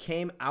 but it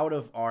came out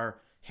of our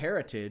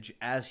heritage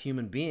as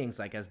human beings,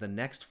 like as the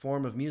next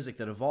form of music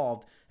that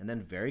evolved, and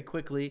then very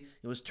quickly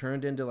it was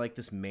turned into like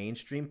this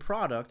mainstream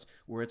product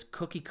where it's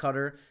cookie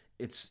cutter.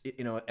 It's,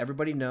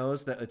 everybody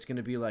knows that it's going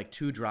to be like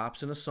 2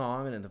 drops in a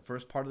song, and then the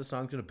first part of the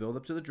song is going to build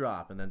up to the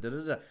drop, and then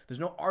da-da-da. There's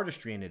no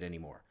artistry in it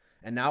anymore.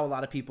 And now a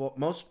lot of people,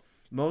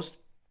 most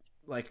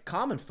like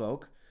common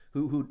folk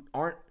who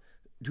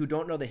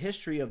don't know the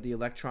history of the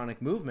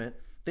electronic movement,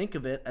 think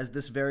of it as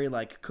this very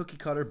like cookie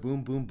cutter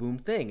boom boom boom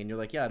thing, and you're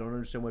like, yeah, I don't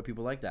understand why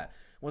people like that.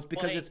 Well, it's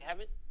because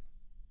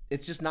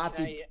it's just not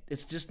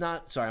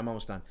sorry, I'm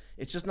almost done.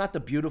 It's just not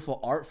the beautiful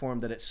art form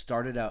that it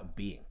started out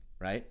being,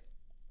 right?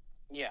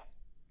 Yeah.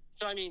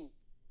 So, I mean,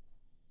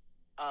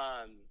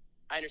 I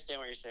understand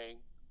what you're saying.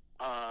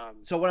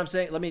 So what I'm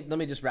saying, let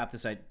me just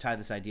tie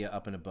this idea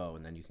up in a bow,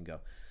 and then you can go.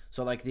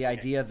 So like the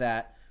idea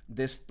that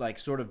this like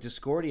sort of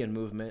Discordian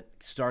movement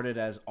started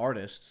as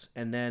artists,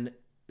 and then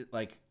it,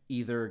 like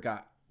either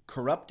got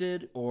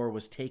corrupted or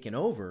was taken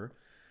over.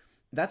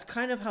 That's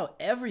kind of how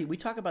we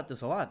talk about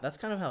this a lot. That's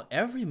kind of how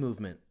every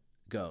movement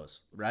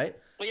goes, right?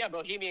 Well, yeah,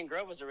 Bohemian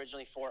Grove was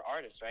originally 4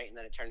 artists, right? And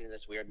then it turned into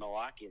this weird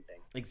Milwaukeean thing.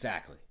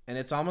 Exactly. And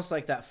it's almost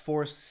like that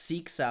force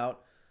seeks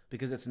out,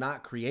 because it's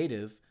not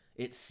creative,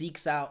 it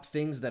seeks out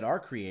things that are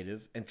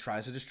creative and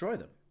tries to destroy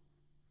them.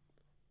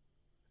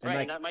 Right,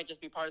 and that might just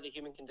be part of the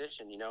human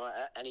condition,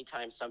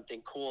 anytime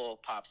something cool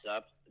pops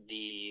up,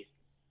 the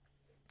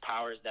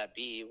powers that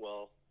be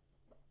will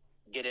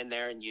get in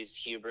there and use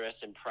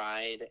hubris and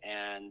pride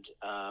and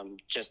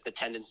just the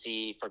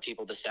tendency for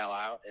people to sell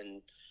out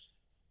and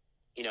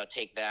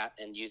take that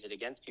and use it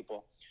against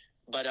people.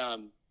 But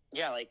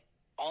yeah, like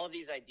all of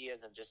these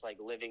ideas of just like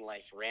living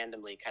life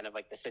randomly, kind of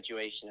like the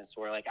Situationists,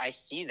 where like I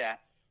see that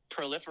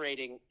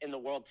proliferating in the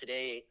world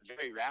today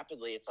very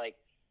rapidly. It's like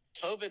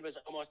COVID was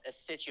almost a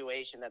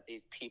situation that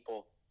these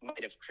people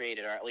might have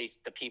created, or at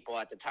least the people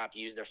at the top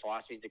used their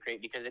philosophies to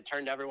create, because it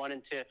turned everyone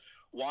into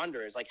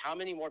wanderers. Like how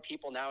many more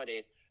people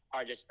nowadays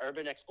are just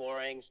urban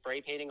exploring,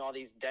 spray painting all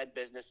these dead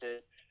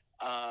businesses,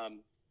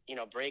 you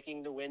know,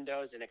 breaking the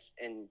windows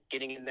and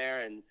getting in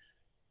there and,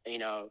 you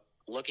know,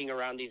 looking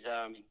around these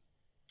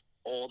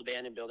old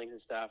abandoned buildings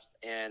and stuff.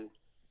 And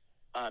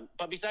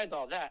but besides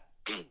all that,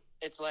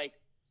 it's like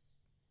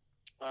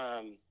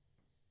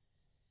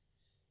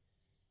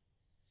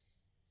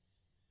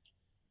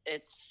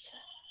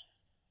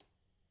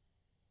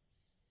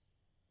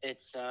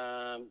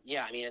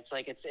yeah, I mean, it's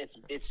like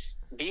it's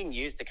being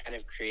used to kind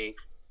of create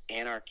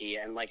anarchy.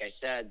 And like I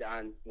said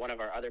on one of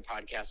our other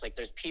podcasts, like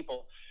there's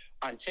people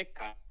on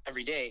TikTok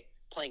every day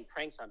playing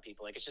pranks on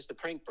people. Like it's just a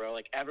prank, bro.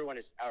 Like everyone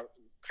is out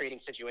creating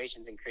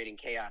situations and creating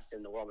chaos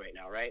in the world right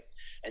now, right?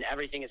 And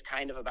everything is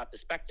kind of about the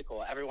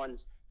spectacle.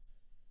 Everyone's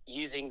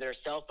using their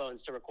cell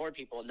phones to record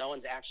people. No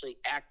one's actually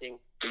acting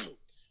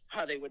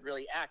how they would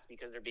really act,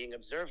 because they're being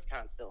observed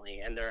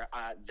constantly, and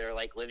they're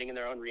like living in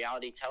their own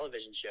reality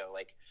television show.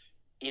 Like,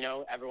 you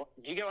know, everyone.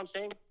 Do you get what I'm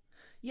saying?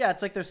 Yeah,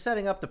 it's like they're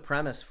setting up the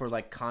premise for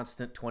like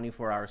constant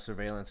 24-hour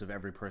surveillance of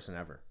every person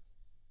ever.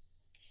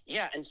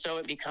 Yeah, and so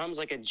it becomes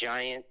like a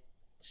giant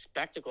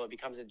spectacle. It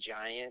becomes a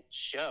giant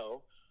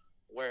show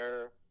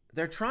where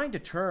they're trying to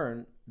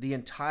turn the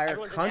entire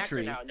everyone's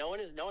country. An actor now. No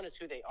one is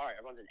who they are.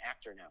 Everyone's an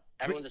actor now.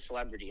 Everyone's a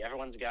celebrity.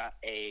 Everyone's got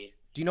a.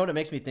 Do you know what it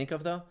makes me think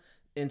of though?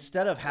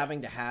 Instead of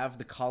having to have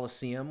the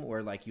Colosseum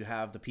where like you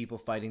have the people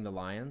fighting the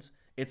lions,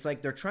 it's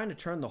like they're trying to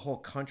turn the whole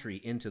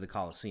country into the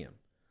Colosseum,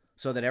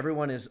 so that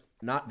everyone is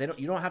not.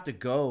 You don't have to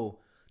go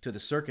to the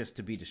circus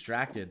to be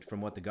distracted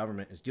from what the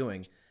government is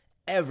doing.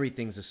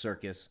 Everything's a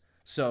circus,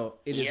 so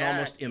it is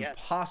almost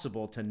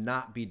impossible to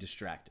not be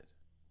distracted.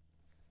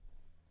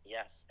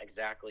 Yes,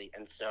 exactly.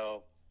 And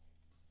so,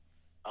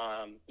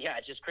 yeah,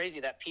 it's just crazy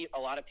that a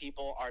lot of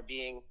people are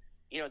being,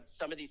 you know,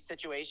 some of these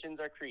situations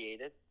are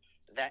created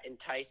that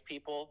entice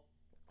people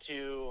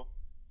to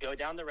go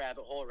down the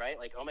rabbit hole, right?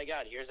 Like, oh my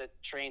God, here's a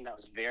train that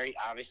was very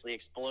obviously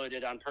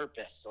exploded on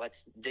purpose. So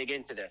let's dig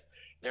into this.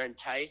 They're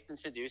enticed and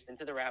seduced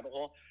into the rabbit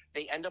hole.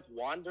 They end up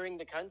wandering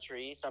the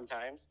country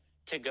sometimes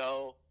to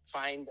go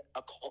find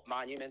occult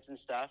monuments and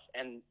stuff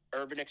and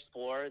urban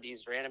explore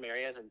these random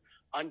areas and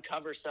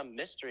uncover some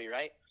mystery,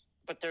 right?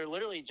 But they're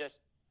literally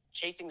just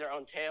chasing their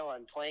own tail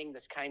and playing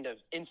this kind of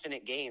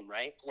infinite game,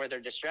 right? Where they're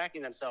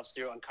distracting themselves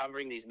through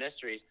uncovering these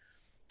mysteries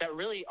that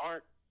really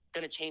aren't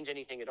going to change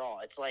anything at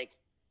all. It's like,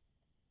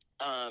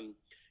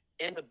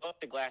 in the book,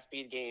 The Glass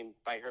Bead Game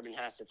by Herman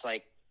Hesse, it's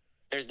like,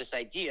 there's this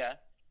idea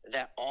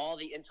that all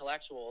the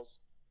intellectuals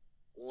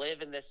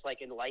live in this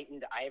like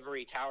enlightened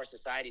ivory tower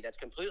society that's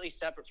completely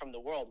separate from the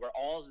world, where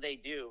all they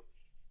do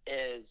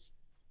is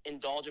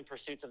indulge in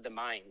pursuits of the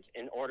mind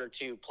in order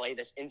to play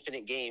this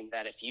infinite game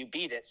that if you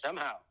beat it,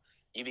 somehow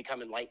you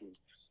become enlightened.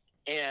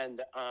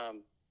 And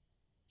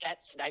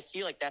I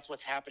feel like that's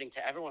what's happening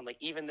to everyone. Like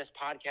even this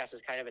podcast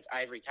is kind of its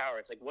ivory tower.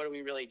 It's like, what are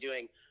we really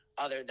doing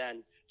other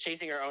than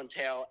chasing our own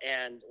tail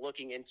and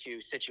looking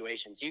into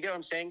situations? You get what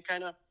I'm saying,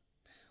 kind of?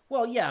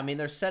 Well, yeah, I mean,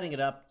 they're setting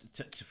it up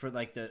for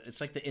like it's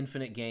like the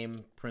infinite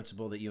game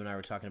principle that you and I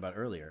were talking about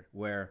earlier,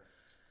 where,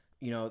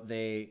 you know,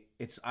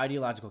 it's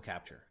ideological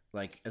capture.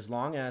 Like as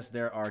long as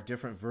there are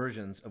different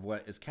versions of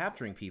what is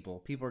capturing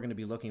people are going to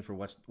be looking for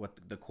what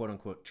the quote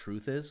unquote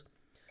truth is.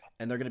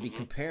 And they're going to be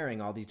comparing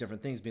all these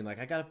different things, being like,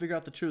 I got to figure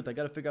out the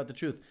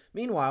truth.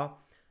 Meanwhile,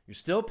 you're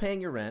still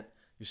paying your rent.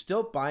 You're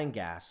still buying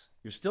gas.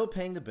 You're still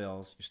paying the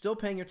bills. You're still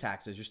paying your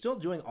taxes. You're still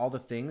doing all the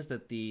things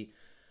that the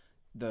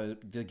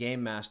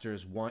game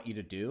masters want you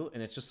to do.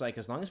 And it's just like,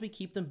 as long as we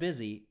keep them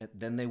busy,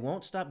 then they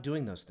won't stop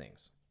doing those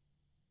things.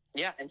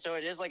 Yeah. And so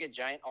it is like a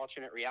giant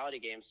alternate reality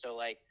game. So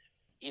like,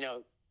 you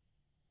know,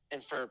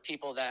 and for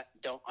people that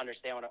don't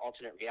understand what an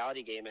alternate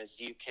reality game is,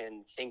 you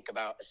can think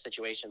about a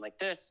situation like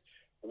this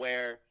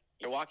where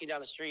you're walking down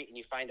the street and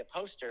you find a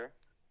poster,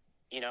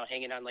 you know,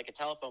 hanging on like a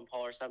telephone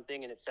pole or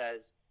something. And it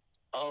says,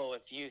 oh,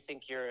 if you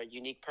think you're a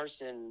unique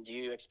person, do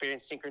you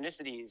experience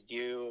synchronicities?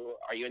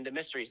 Are you into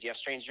mysteries? Do you have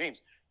strange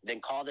dreams? Then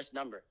call this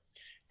number.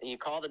 And you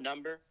call the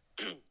number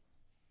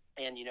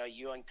and, you know,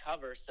 you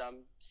uncover some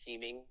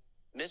seeming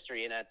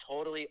mystery, and a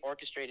totally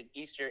orchestrated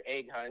Easter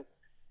egg hunt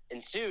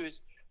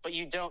ensues, but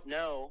you don't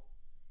know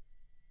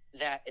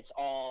that it's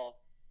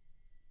all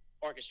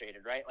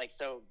orchestrated, right? Like,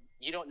 so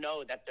you don't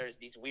know that there's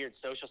these weird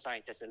social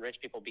scientists and rich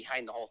people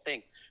behind the whole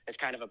thing. It's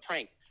kind of a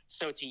prank.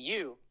 So to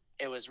you,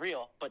 it was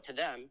real, but to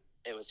them,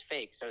 it was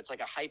fake. So it's like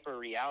a hyper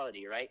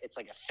reality, right? It's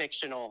like a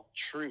fictional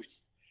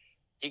truth.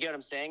 You get what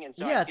I'm saying? And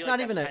so yeah, I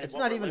feel it's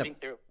not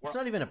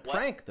even a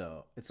prank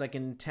though. It's like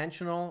an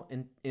intentional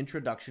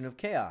introduction of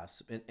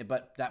chaos.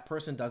 But that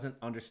person doesn't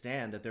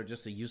understand that they're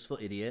just a useful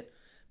idiot,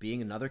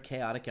 being another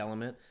chaotic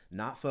element,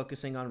 not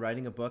focusing on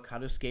writing a book, how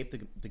to escape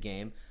the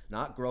game,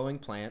 not growing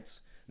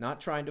plants,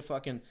 not trying to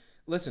fucking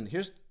listen.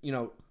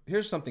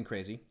 Here's something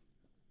crazy.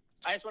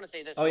 I just want to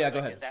say this. Oh, yeah, real go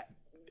quick, ahead.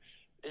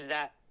 Is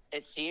that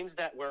it seems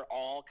that we're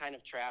all kind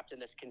of trapped in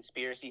this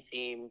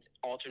conspiracy-themed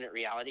alternate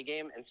reality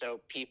game, and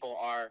so people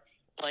are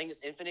playing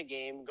this infinite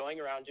game, going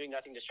around doing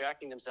nothing,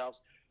 distracting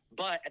themselves.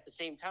 But at the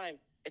same time,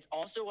 it's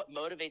also what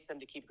motivates them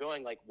to keep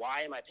going. Like,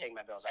 why am I paying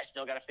my bills? I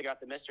still got to figure out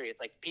the mystery. It's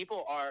like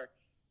people are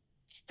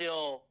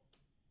still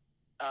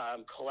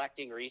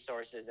collecting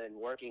resources and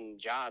working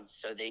jobs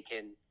so they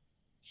can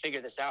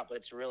figure this out, but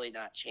it's really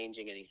not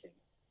changing anything.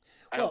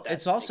 Well,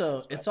 it's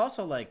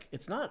also like,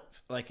 it's not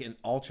like an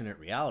alternate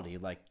reality.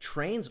 Like,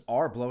 trains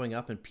are blowing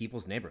up in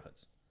people's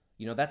neighborhoods.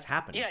 You know, that's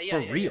happening for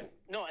real. Yeah.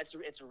 No,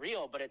 it's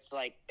real, but it's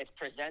like, it's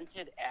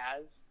presented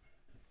as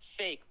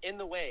fake in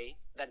the way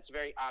that it's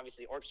very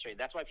obviously orchestrated.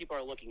 That's why people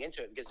are looking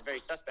into it, because it's very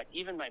suspect.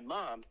 Even my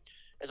mom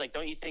is like,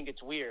 don't you think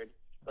it's weird?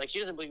 Like, she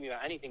doesn't believe me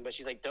about anything, but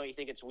she's like, don't you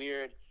think it's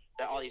weird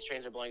that all these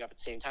trains are blowing up at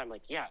the same time?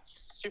 Like, yeah,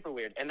 it's super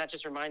weird. And that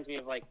just reminds me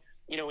of, like,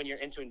 you know, when you're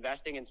into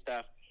investing and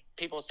stuff,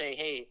 people say,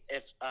 hey,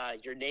 if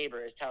your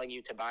neighbor is telling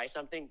you to buy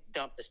something,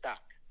 dump the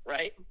stock,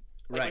 right?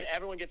 Like, right. When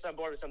everyone gets on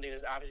board with something,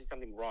 there's obviously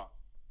something wrong.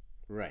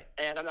 Right.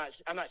 And I'm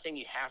not saying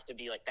you have to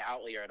be like the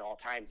outlier at all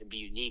times and be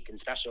unique and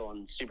special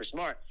and super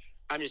smart.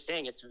 I'm just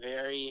saying it's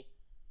very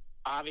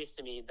obvious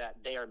to me that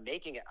they are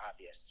making it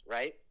obvious,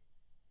 right?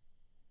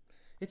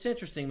 It's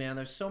interesting, man.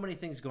 There's so many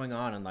things going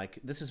on, and like,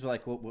 this is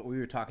like what we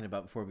were talking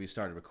about before we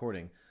started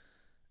recording.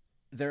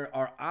 There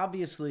are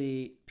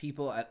obviously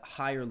people at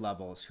higher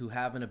levels who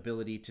have an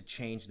ability to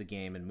change the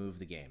game and move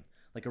the game.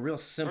 Like, a real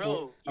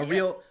simple, a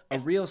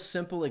real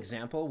simple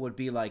example would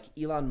be like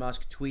Elon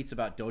Musk tweets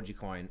about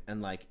Dogecoin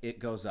and like it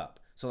goes up.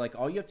 So like,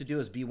 all you have to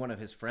do is be one of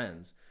his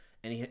friends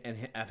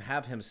and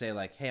have him say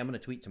like, hey, I'm going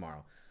to tweet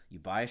tomorrow. You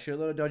buy a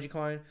shitload of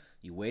Dogecoin,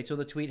 you wait till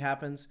the tweet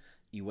happens,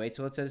 you wait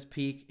till it's at its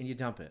peak, and you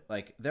dump it.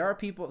 Like, there are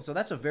people, so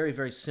that's a very,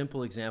 very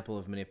simple example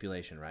of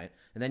manipulation, right?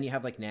 And then you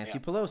have like Nancy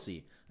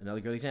Pelosi, another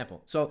good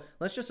example. So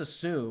let's just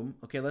assume,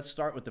 okay, let's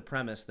start with the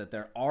premise that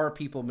there are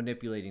people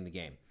manipulating the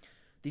game.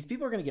 These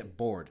people are going to get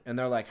bored, and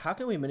they're like, how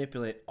can we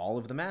manipulate all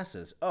of the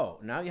masses? Oh,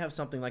 now you have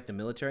something like the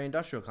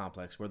military-industrial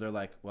complex, where they're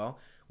like, well,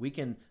 we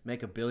can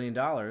make $1 billion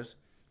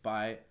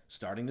by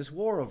starting this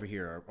war over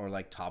here, or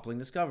like toppling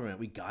this government.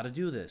 We got to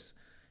do this.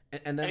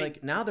 And then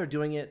like, now they're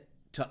doing it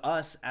to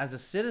us as a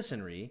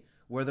citizenry,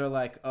 where they're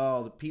like,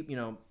 oh,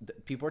 the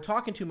people are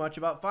talking too much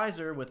about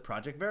Pfizer with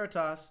Project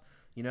Veritas.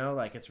 You know,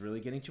 like, it's really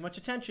getting too much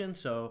attention,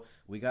 so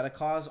we got to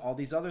cause all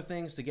these other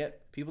things to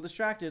get people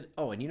distracted.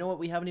 Oh, and you know what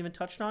we haven't even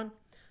touched on?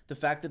 The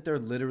fact that they're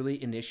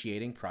literally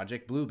initiating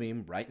Project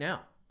Bluebeam right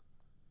now.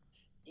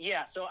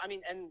 Yeah, so, I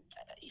mean, and,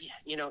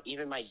 you know,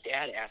 even my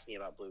dad asked me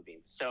about Bluebeam.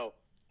 So,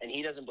 and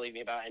he doesn't believe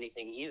me about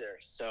anything either.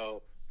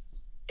 So,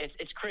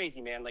 it's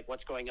crazy, man, like,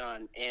 what's going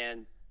on.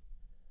 And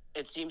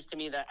it seems to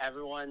me that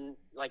everyone,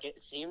 like,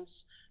 it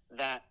seems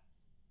that,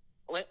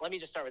 let me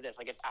just start with this.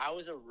 Like, if I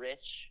was a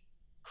rich,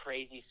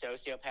 crazy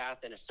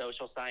sociopath and a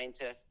social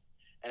scientist,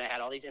 and I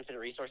had all these infinite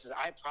resources,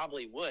 I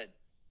probably would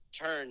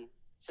turn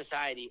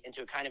society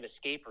into a kind of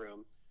escape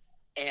room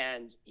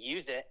and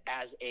use it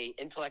as a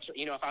intellectual,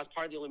 you know, if I was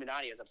part of the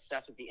Illuminati, I was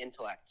obsessed with the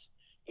intellect,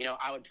 you know,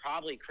 I would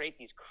probably create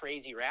these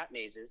crazy rat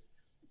mazes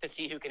to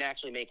see who can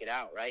actually make it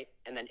out, right?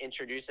 And then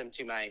introduce them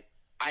to my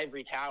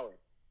ivory tower,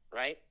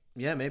 right?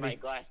 Yeah, maybe. My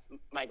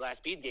glass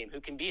bead game. Who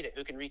can beat it?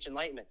 Who can reach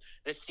enlightenment?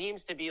 This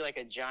seems to be like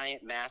a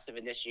giant, massive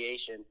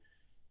initiation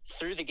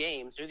through the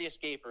game, through the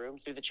escape room,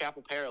 through the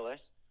Chapel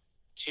Perilous,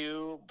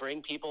 to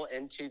bring people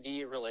into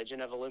the religion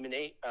of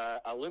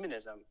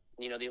Illuminism.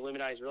 You know, the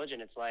Illuminati's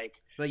religion. It's like.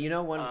 But you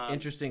know, one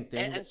interesting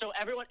thing. And so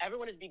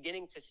everyone is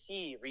beginning to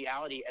see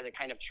reality as a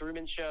kind of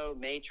Truman Show,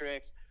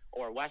 Matrix,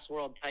 or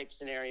Westworld type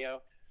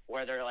scenario,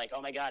 where they're like, oh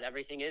my God,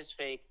 everything is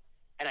fake.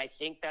 And I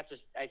think that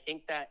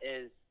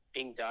is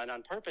being done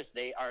on purpose.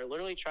 They are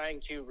literally trying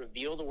to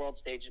reveal the world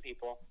stage to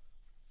people,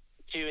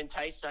 to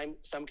entice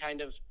some kind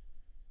of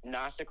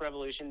Gnostic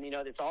revolution. You know,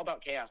 it's all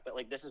about chaos, but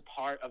like, this is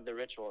part of the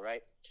ritual,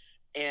 right?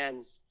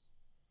 And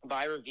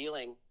by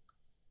revealing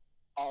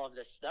all of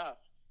this stuff,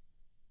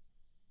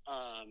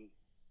 I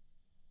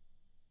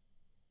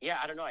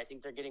don't know. I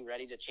think they're getting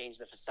ready to change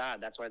the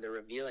facade. That's why they're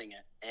revealing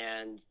it.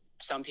 And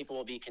some people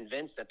will be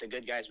convinced that the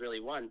good guys really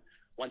won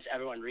once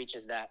everyone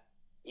reaches that,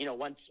 you know,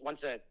 once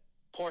a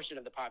portion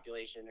of the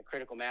population, a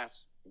critical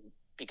mass,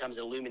 becomes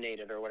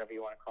illuminated, or whatever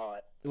you want to call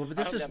it. Well, but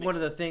this is one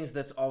of the things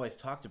that's always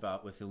talked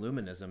about with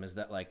Illuminism, is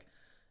that like,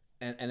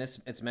 and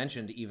it's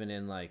mentioned even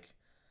in like,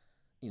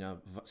 you know,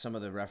 some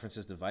of the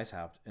references to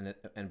Weishaupt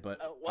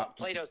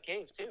Plato's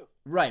cave too.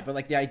 Right, but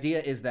like, the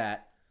idea is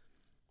that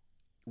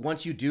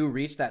once you do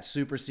reach that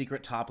super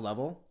secret top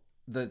level,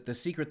 the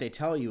secret they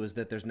tell you is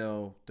that there's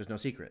no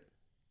secret.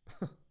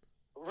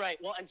 Right.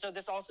 Well, and so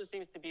this also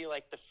seems to be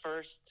like the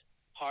first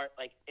part,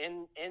 like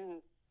in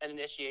an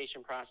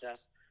initiation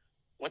process.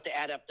 What the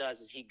adept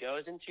does is he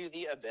goes into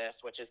the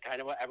abyss, which is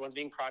kind of what everyone's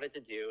being prodded to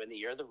do in the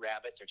year of the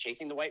rabbit. They're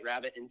chasing the white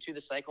rabbit into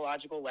the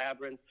psychological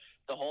labyrinth,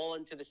 the hole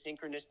into the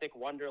synchronistic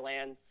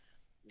wonderland,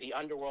 the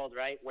underworld,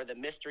 right, where the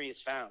mystery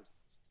is found.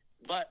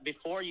 But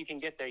before you can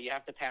get there, you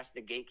have to pass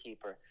the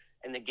gatekeeper.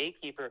 And the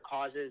gatekeeper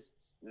causes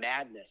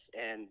madness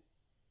and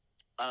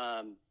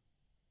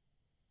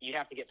you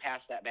have to get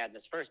past that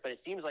madness first. But it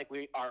seems like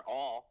we are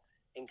all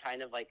in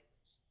kind of like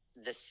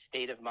this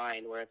state of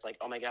mind where it's like,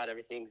 oh my God,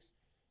 everything's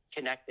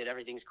connected,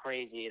 everything's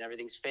crazy, and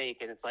everything's fake.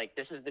 And it's like,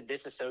 this is the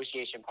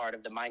disassociation part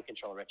of the mind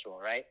control ritual,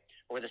 right?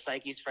 Where the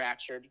psyche's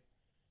fractured.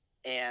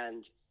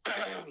 And,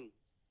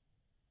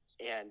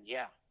 and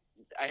yeah,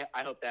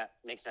 I hope that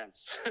makes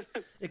sense.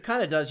 It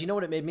kind of does. You know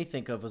what it made me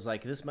think of was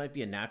like, this might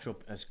be a natural,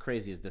 as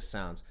crazy as this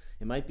sounds,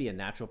 it might be a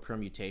natural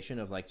permutation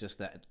of like just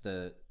that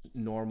the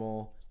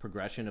normal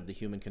progression of the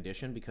human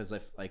condition. Because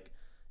if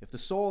the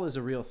soul is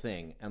a real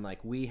thing and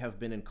like we have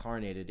been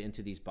incarnated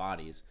into these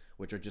bodies,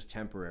 which are just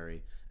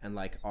temporary and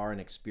like are an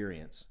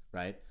experience,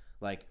 right?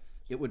 Like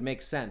it would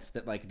make sense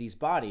that like these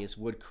bodies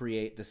would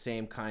create the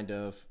same kind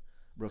of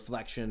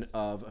reflection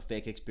of a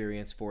fake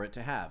experience for it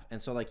to have.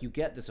 And so like you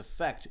get this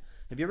effect.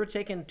 Have you ever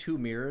taken two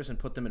mirrors and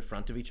put them in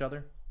front of each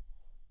other?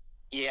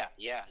 Yeah.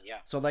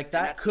 So like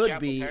that could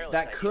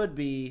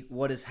be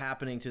what is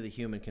happening to the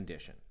human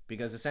condition,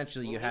 because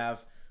essentially you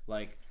have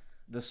like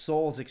the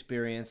soul's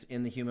experience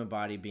in the human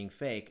body being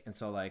fake. And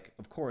so like,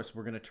 of course,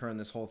 we're going to turn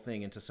this whole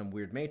thing into some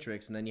weird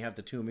matrix. And then you have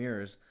the two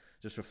mirrors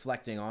just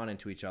reflecting on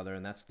into each other.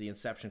 And that's the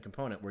inception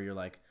component where you're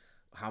like,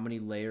 how many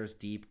layers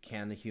deep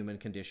can the human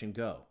condition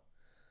go?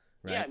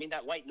 Right? Yeah, I mean,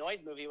 that White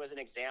Noise movie was an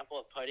example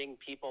of putting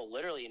people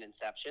literally in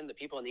Inception. The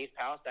people in East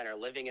Palestine are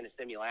living in a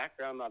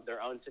simulacrum of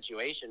their own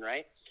situation,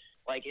 right?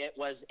 Like, it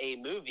was a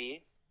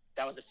movie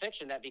that was a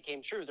fiction that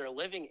became true. They're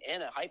living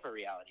in a hyper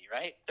reality,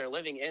 right? They're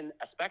living in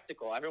a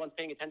spectacle. Everyone's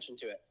paying attention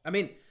to it. I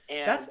mean,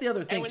 that's the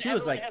other thing, too,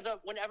 is like...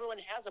 when everyone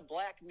has a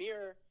black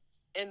mirror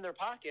in their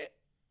pocket,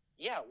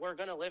 yeah, we're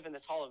going to live in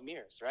this hall of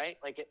mirrors, right?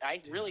 Like,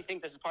 I really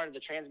think this is part of the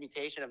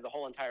transmutation of the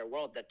whole entire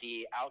world that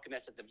the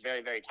alchemists at the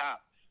very, very top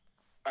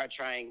are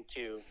trying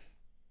to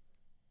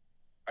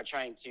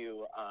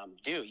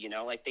do, you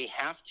know, like they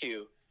have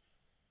to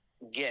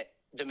get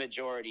the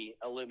majority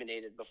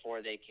illuminated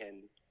before they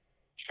can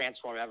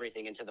transform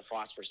everything into the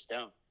Philosopher's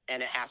Stone.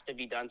 And it has to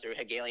be done through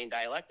Hegelian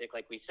dialectic,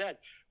 like we said,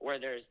 where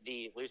there's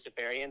the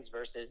Luciferians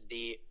versus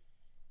the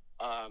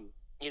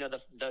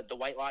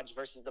White Lodge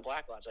versus the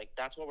Black Lodge. Like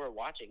that's what we're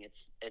watching.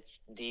 It's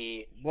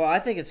the I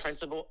think it's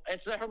principle.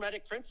 It's the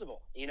Hermetic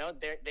principle. You know,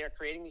 they're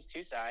creating these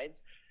two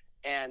sides.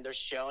 And they're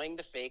showing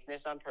the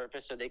fakeness on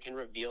purpose so they can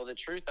reveal the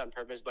truth on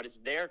purpose, but it's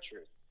their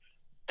truth.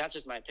 That's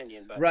just my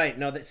opinion. But right.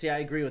 No, see, I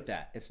agree with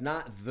that. It's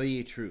not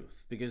the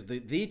truth, because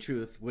the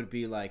truth would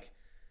be like,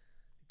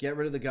 get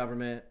rid of the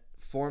government,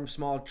 form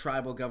small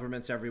tribal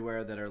governments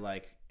everywhere that are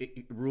like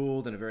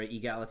ruled in a very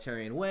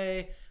egalitarian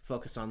way,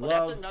 focus on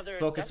love,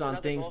 focus on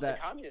things that...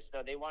 The communists,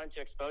 though, they wanted to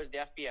expose the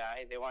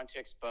FBI, they wanted to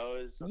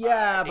expose...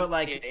 but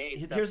like,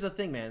 here's the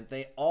thing, man.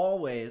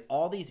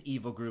 All these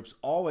evil groups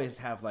always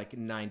have like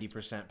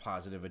 90%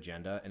 positive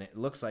agenda, and it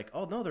looks like,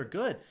 oh, no, they're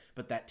good.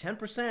 But that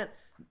 10%,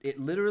 it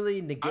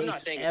literally negates everything. I'm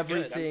not saying it's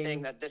good. I'm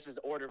saying that this is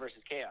order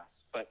versus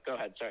chaos. But go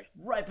ahead, sorry.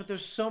 Right, but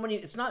there's so many...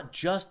 It's not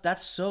just...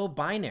 That's so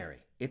binary.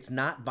 It's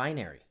not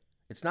binary.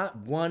 It's not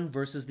one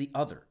versus the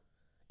other.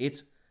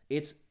 It's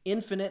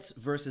infinites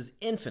versus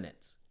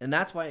infinites. And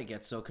that's why it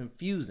gets so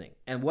confusing.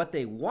 And what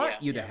they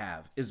want you to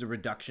have is a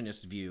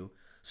reductionist view,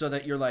 so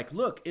that you're like,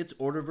 look, it's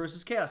order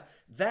versus chaos.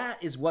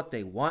 That is what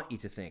they want you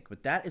to think,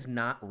 but that is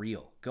not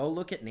real. Go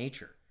look at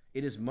nature.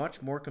 It is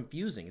much more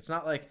confusing. It's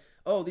not like,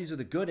 oh, these are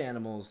the good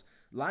animals,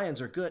 lions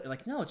are good.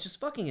 Like, no, it's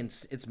just fucking,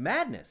 it's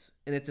madness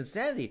and it's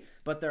insanity.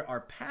 But there are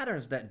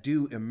patterns that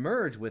do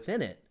emerge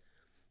within it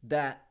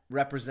that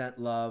represent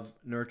love,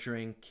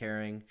 nurturing,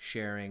 caring,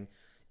 sharing,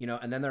 you know,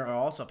 and then there are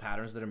also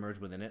patterns that emerge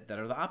within it that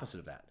are the opposite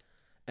of that.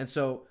 And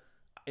so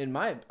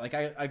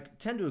I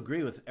tend to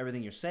agree with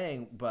everything you're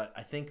saying, but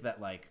I think that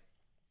like,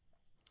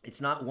 it's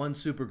not one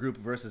supergroup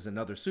versus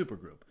another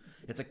supergroup.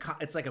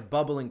 It's like a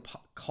bubbling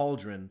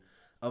cauldron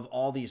of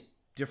all these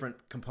different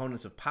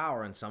components of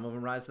power, and some of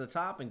them rise to the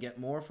top and get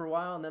more for a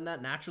while, and then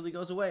that naturally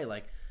goes away.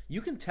 Like,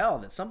 you can tell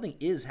that something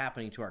is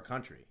happening to our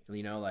country,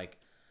 you know, like,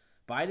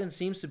 Biden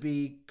seems to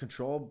be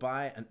controlled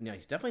by, you know,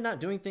 he's definitely not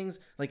doing things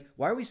like,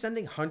 why are we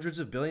sending hundreds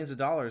of billions of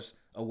dollars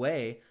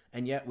away,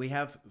 and yet we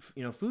have,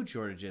 you know, food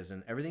shortages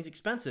and everything's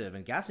expensive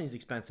and gasoline's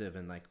expensive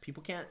and like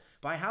people can't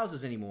buy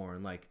houses anymore,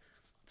 and like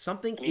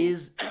something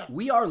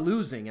we are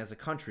losing as a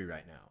country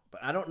right now,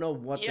 but I don't know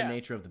what the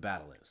nature of the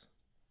battle is.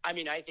 I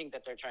mean, I think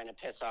that they're trying to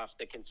piss off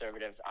the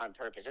conservatives on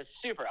purpose.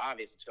 It's super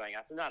obvious what's going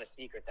on. It's not a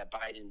secret that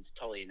Biden's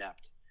totally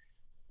inept,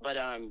 but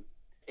I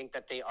think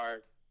that they are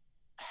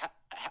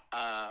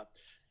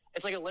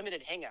it's like a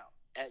limited hangout.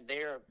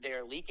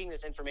 They're leaking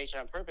this information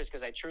on purpose,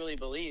 because I truly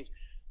believe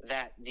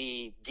that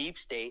the deep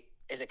state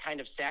is a kind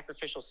of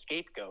sacrificial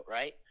scapegoat,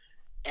 right?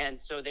 And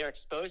so they're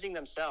exposing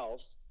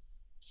themselves.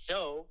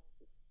 So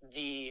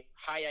the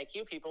high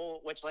IQ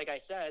people, which, like I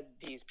said,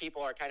 these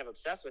people are kind of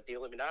obsessed with the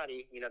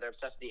Illuminati, you know, they're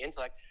obsessed with the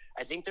intellect.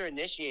 I think they're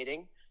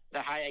initiating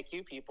the high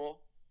IQ people.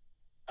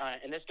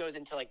 And this goes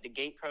into like the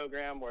GATE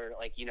program, where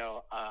like, you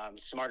know,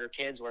 smarter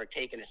kids were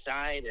taken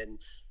aside and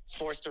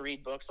forced to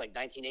read books like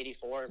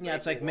 1984. Yeah,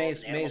 it's like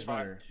Maze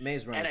Runner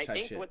and I type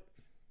think shit.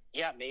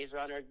 Yeah, Maze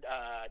Runner,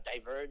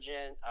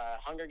 Divergent,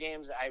 Hunger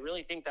Games. I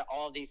really think that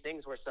all of these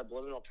things were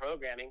subliminal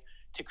programming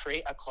to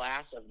create a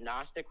class of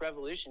Gnostic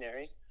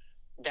revolutionaries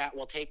that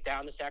will take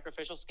down the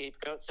sacrificial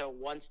scapegoat. So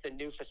once the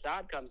new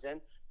facade comes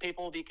in,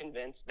 people will be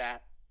convinced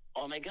that,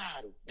 oh my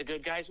God, the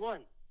good guys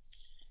won.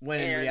 When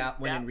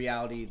in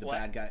reality the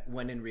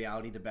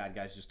bad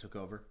guys just took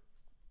over.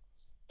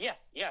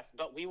 Yes,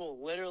 but we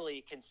will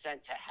literally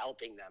consent to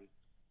helping them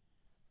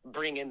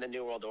bring in the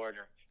New World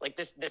Order. Like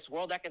this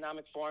World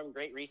Economic Forum,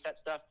 Great Reset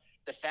stuff,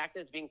 the fact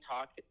that it's being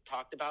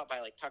talked about by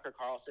like Tucker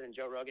Carlson and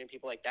Joe Rogan and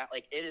people like that,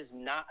 like it is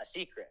not a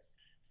secret.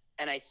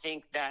 And I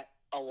think that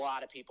a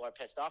lot of people are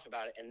pissed off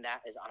about it, and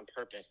that is on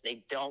purpose.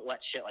 They don't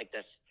let shit like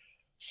this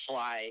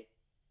fly,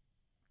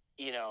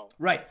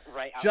 Right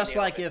out. Just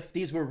like open. If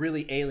these were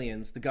really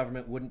aliens, the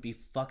government wouldn't be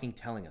fucking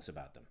telling us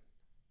about them.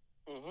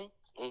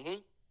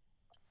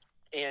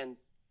 And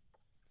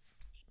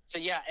so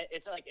yeah,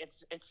 it's like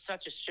it's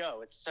such a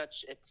show. It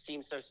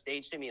seems so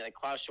staged to me. Like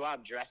Klaus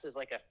Schwab dresses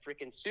like a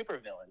freaking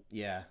supervillain.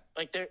 Yeah.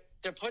 Like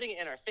they're putting it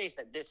in our face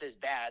that this is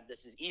bad,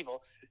 this is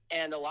evil.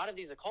 And a lot of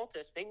these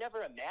occultists, they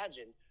never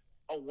imagined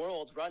a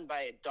world run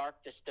by a dark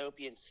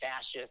dystopian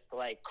fascist,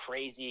 like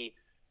crazy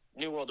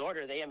New World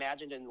Order. They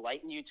imagined an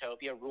enlightened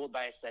utopia ruled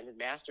by ascended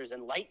masters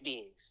and light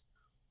beings,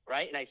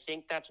 right? And I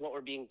think that's what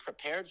we're being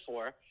prepared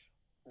for,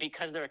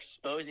 because they're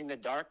exposing the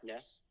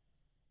darkness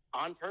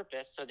on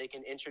purpose so they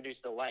can introduce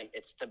the light.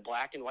 It's the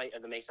black and white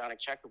of the Masonic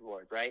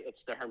checkerboard, right?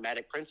 It's the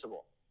Hermetic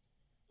principle.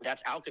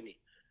 That's alchemy.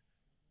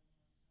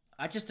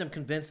 I just am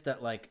convinced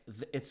that like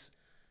it's,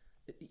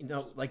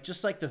 like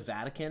just like the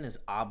Vatican is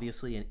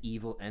obviously an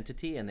evil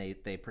entity, and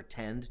they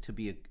pretend to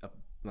be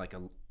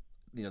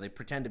they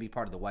pretend to be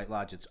part of the White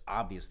Lodge. It's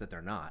obvious that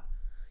they're not,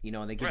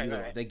 and they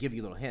give they give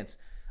you little hints.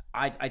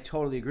 I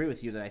totally agree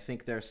with you that I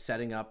think they're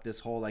setting up this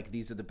whole like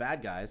these are the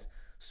bad guys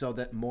so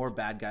that more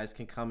bad guys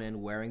can come in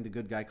wearing the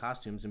good guy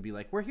costumes and be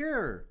like, we're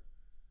here.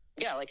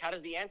 Yeah, like how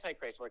does the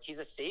Antichrist work? He's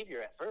a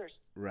savior at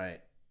first. Right.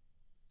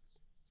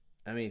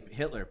 I mean,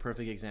 Hitler,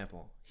 perfect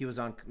example. He was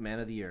on Man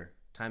of the Year,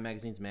 Time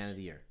Magazine's Man of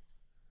the Year.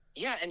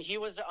 Yeah, and he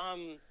was,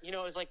 it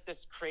was like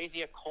this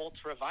crazy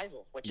occult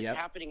revival, which is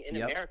happening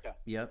in America.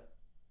 Yep.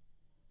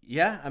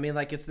 Yeah, I mean,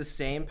 like it's the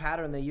same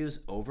pattern they use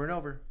over and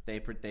over. They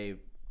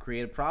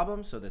create a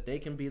problem so that they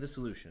can be the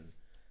solution,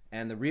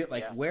 and the real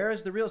where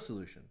is the real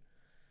solution?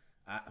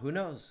 Who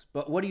knows?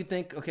 But what do you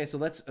think? Okay, so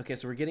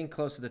we're getting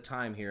close to the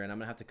time here, and I'm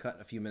gonna have to cut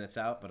a few minutes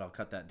out, but I'll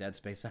cut that dead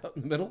space out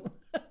in the middle.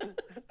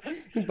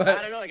 But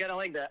I don't know. I kind of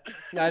like that.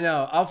 I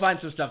know. I'll find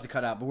some stuff to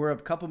cut out, but we're a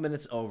couple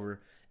minutes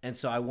over, and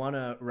so I want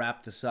to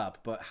wrap this up.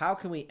 But how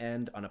can we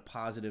end on a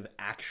positive,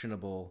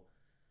 actionable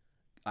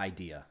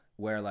idea?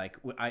 Where like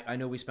I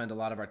know we spend a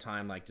lot of our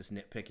time like just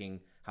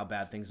nitpicking how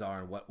bad things are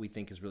and what we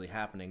think is really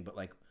happening, but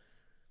like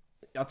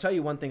I'll tell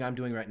you one thing I'm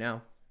doing right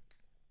now.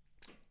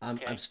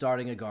 I'm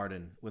starting a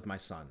garden with my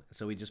son.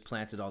 So we just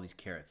planted all these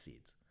carrot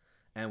seeds,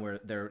 and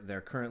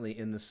they're currently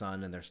in the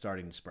sun and they're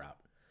starting to sprout.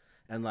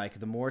 And like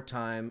the more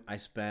time I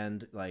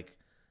spend like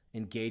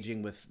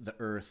engaging with the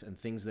earth and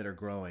things that are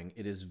growing,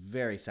 it is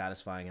very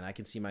satisfying, and I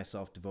can see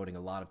myself devoting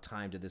a lot of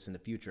time to this in the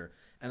future.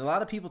 And a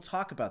lot of people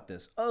talk about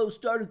this. Oh,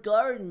 start a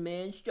garden,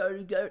 man, start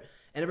a garden.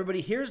 And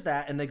everybody hears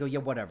that and they go, yeah,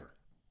 whatever.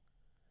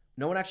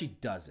 No one actually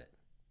does it.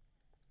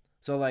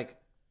 So like,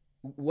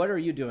 what are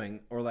you doing?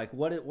 Or like,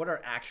 what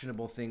are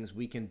actionable things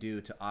we can do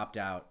to opt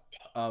out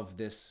of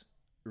this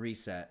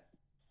reset,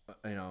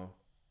 on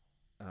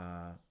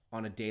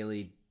a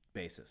daily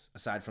basis,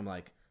 aside from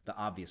like the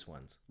obvious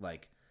ones,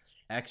 like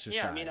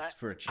exercise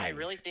for a change? I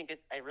really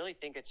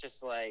think it's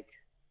just like,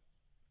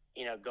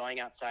 going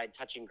outside,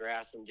 touching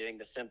grass, and doing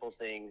the simple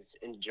things,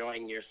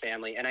 enjoying your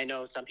family. And I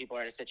know some people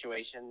are in a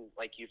situation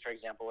like you, for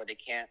example, where they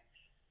can't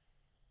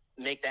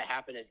make that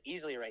happen as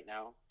easily right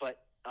now. But,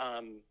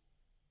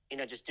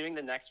 just doing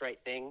the next right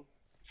thing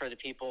for the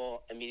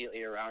people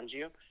immediately around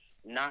you,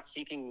 not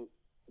seeking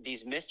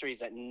these mysteries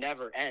that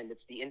never end.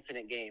 It's the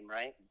infinite game,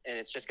 right? And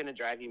it's just going to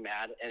drive you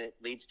mad, and it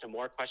leads to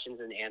more questions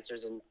and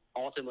answers, and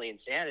ultimately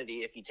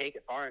insanity if you take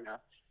it far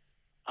enough.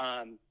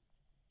 And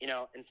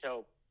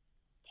so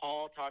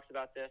Paul talks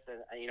about this,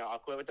 and, I'll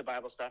quit with the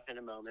Bible stuff in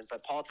a moment,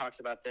 but Paul talks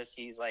about this.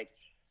 He's like,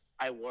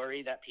 I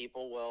worry that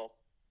people will,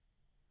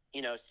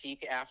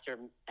 seek after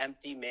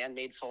empty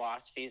man-made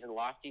philosophies and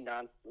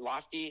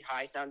lofty,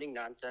 high-sounding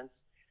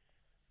nonsense,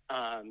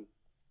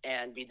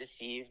 and be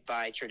deceived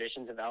by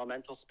traditions of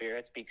elemental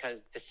spirits,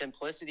 because the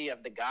simplicity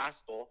of the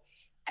gospel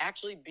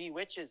actually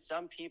bewitches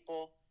some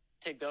people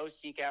to go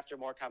seek after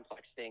more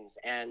complex things.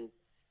 And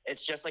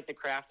it's just like the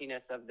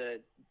craftiness of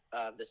the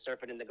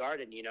serpent in the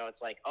garden.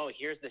 It's like, oh,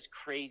 here's this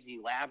crazy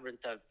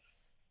labyrinth of,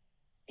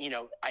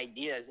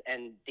 ideas.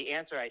 And the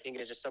answer, I think,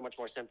 is just so much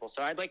more simple.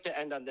 So I'd like to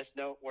end on this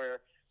note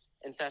where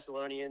in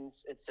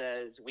Thessalonians, it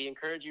says, we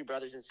encourage you,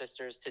 brothers and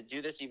sisters, to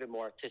do this even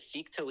more, to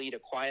seek to lead a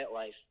quiet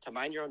life, to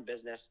mind your own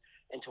business,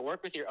 and to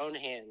work with your own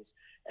hands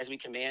as we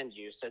command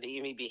you, so that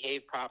you may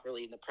behave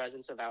properly in the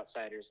presence of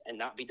outsiders and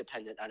not be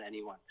dependent on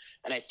anyone.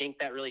 And I think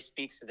that really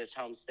speaks to this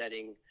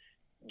homesteading,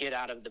 get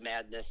out of the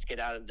madness, get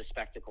out of the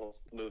spectacle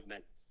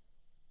movement.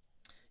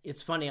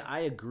 It's funny. I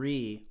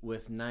agree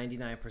with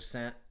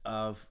 99%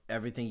 of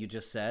everything you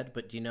just said,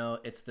 but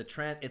it's the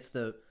trend. It's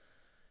the,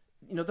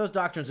 those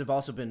doctrines have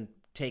also been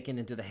taken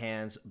into the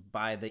hands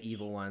by the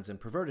evil ones and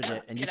perverted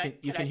it. And you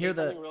can hear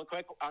something real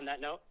quick on that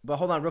note. But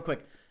hold on, real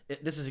quick.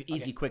 This is an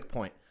easy, quick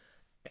point.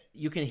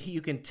 You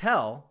can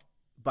tell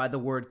by the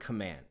word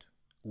command.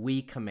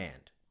 We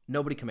command.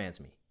 Nobody commands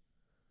me.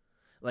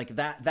 Like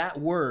that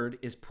word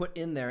is put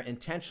in there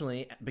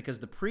intentionally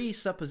because the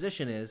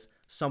presupposition is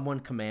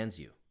someone commands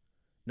you.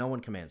 No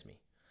one commands me.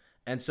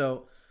 And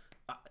so,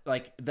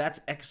 that's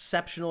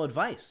exceptional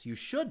advice. You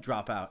should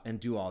drop out and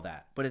do all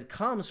that. But it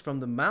comes from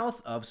the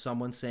mouth of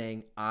someone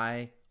saying,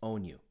 I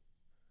own you.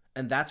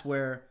 And that's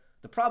where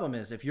the problem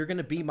is. If you're going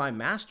to be my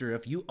master,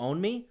 if you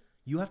own me,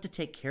 you have to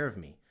take care of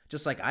me.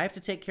 Just like I have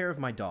to take care of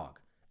my dog.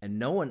 And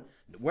no one,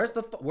 where's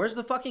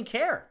the fucking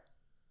care?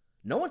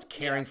 No one's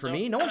caring for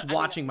me. No one's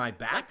watching my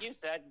back. Like you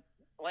said,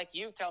 like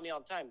you tell me all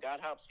the time, God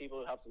helps people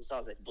who help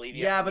themselves. I believe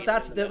you. Yeah, but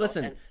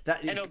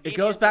it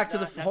goes back to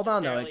the hold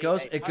on though. It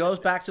goes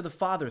back to the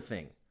father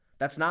thing.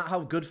 That's not how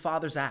good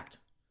fathers act.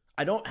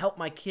 I don't help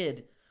my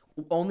kid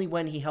only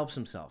when he helps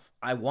himself.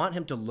 I want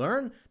him to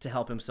learn to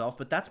help himself,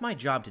 but that's my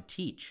job to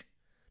teach.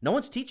 No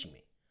one's teaching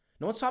me.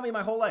 No one's taught me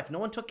my whole life. No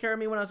one took care of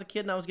me when I was a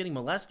kid and I was getting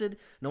molested.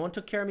 No one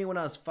took care of me when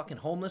I was fucking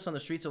homeless on the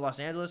streets of Los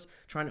Angeles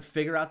trying to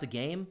figure out the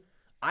game.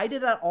 I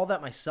did all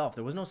that myself.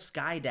 There was no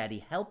Sky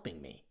Daddy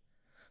helping me.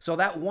 So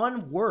that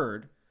one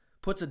word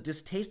puts a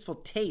distasteful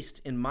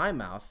taste in my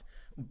mouth,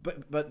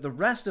 but the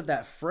rest of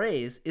that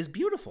phrase is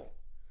beautiful.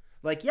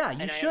 Like, yeah,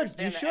 you should opt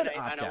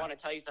out. And I want to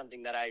tell you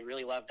something that I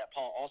really love that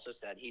Paul also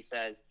said. He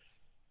says,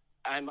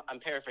 I'm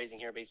paraphrasing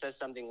here, but he says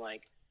something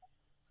like,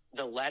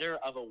 the letter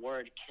of a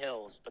word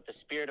kills, but the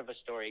spirit of a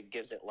story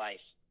gives it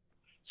life.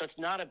 So it's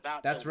not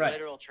about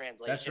literal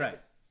translation. That's right.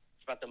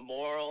 It's about the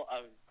moral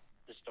of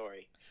the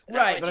story. And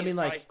right, but Jesus I mean,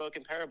 like, spoke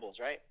in parables,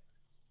 right?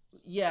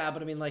 Yeah,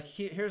 but I mean, like,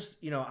 here's,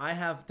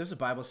 there's a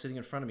Bible sitting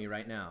in front of me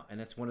right now, and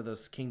it's one of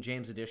those King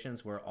James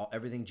editions where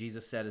everything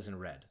Jesus said is in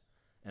red,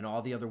 and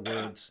all the other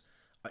words.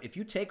 If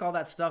you take all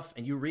that stuff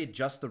and you read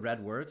just the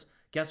red words,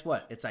 guess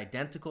what? It's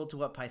identical to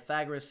what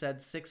Pythagoras said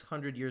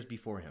 600 years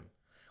before him,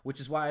 which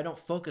is why I don't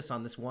focus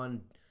on this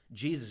one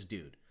Jesus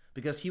dude,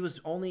 because he was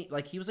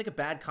like a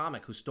bad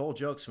comic who stole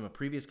jokes from a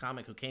previous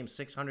comic who came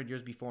 600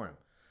 years before him,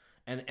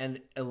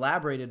 and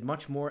elaborated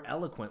much more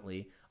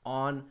eloquently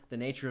on the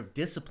nature of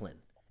discipline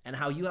and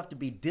how you have to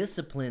be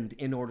disciplined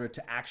in order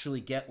to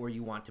actually get where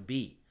you want to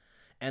be.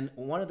 And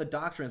one of the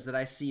doctrines that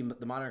I see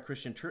the modern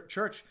Christian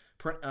church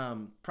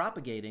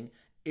propagating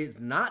is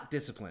not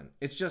discipline.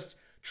 It's just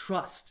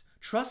trust.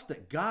 Trust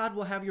that God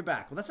will have your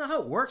back. Well, that's not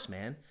how it works,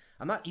 man.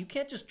 You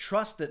can't just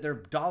trust that their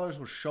dollars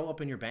will show up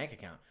in your bank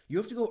account. You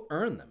have to go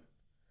earn them.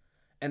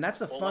 And that's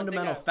the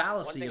fundamental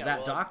fallacy of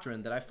that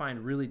doctrine that I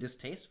find really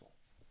distasteful.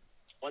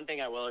 One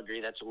thing I will agree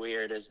that's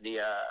weird is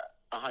the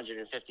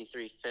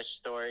 153 fish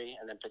story,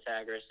 and then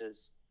Pythagoras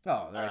is...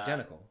 Oh, they're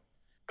identical.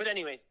 But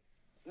anyways,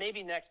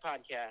 maybe next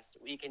podcast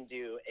we can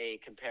do a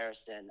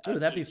comparison of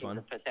that'd be fun.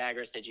 Of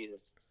Pythagoras to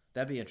Jesus.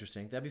 That'd be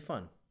interesting. That'd be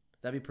fun.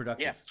 That'd be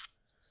productive. Yeah.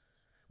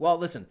 Well,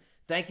 listen,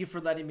 thank you for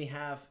letting me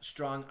have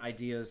strong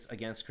ideas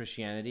against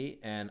Christianity.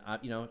 And,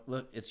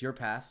 look, it's your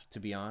path to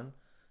be on.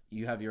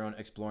 You have your own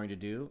exploring to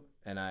do,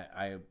 and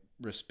I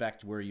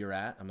respect where you're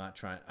at. I'm not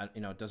trying,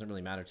 it doesn't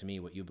really matter to me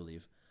what you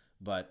believe.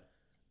 But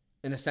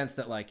in a sense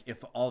that, like,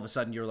 if all of a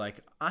sudden you're like,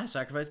 I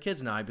sacrifice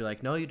kids now, I'd be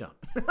like, no, you don't.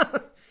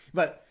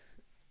 But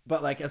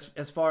like,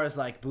 as far as,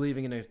 like,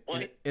 believing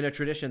in a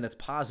tradition that's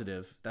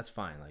positive, that's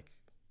fine. Like,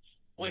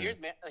 well, here's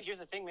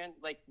the thing, man.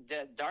 Like,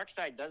 the dark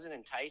side doesn't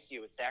entice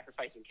you with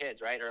sacrificing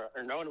kids, right?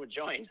 Or no one would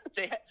join.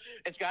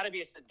 It's got to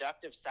be a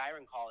seductive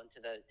siren call into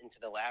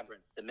the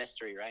labyrinth, the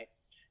mystery, right?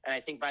 And I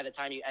think by the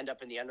time you end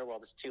up in the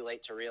underworld, it's too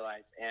late to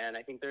realize. And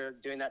I think they're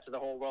doing that to the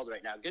whole world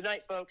right now. Good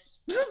night,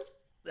 folks.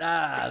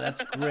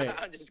 That's great.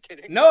 I'm just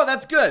kidding. No,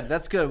 that's good.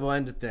 That's good. We'll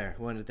end it there.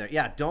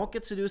 Yeah, don't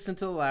get seduced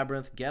into the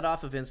labyrinth. Get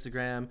off of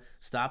Instagram.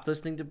 Stop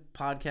listening to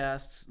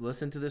podcasts.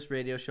 Listen to this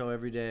radio show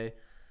every day.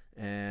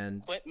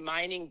 And quit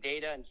mining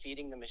data and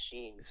feeding the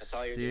machines. That's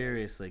all you're doing.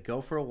 Seriously, go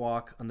for a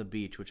walk on the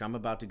beach, which I'm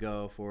about to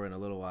go for in a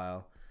little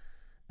while,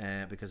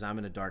 and because I'm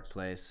in a dark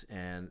place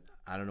and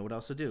I don't know what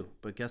else to do.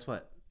 But guess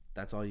what?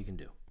 That's all you can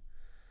do.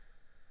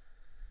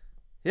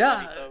 Yeah,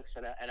 love you, folks,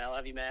 and I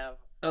love you, Mav.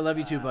 I love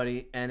you too,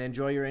 buddy, and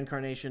enjoy your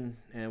incarnation.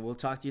 And we'll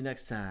talk to you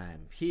next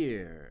time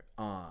here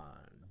on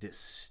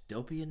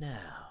Dystopia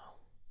Now.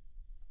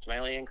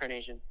 Smiley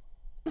incarnation.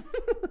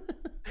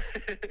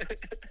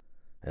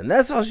 And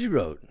that's all she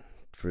wrote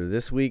for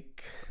this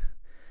week,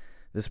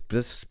 this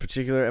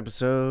particular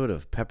episode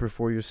of Pepper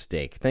for Your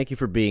Steak. Thank you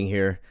for being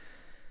here.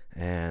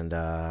 And,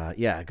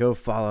 go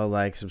follow,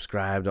 like,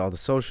 subscribe to all the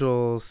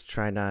socials.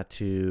 Try not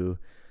to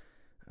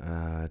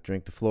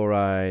drink the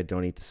fluoride.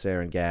 Don't eat the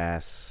sarin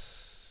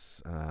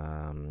gas.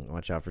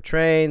 Watch out for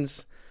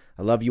trains.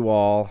 I love you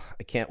all.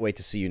 I can't wait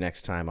to see you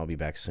next time. I'll be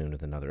back soon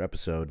with another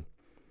episode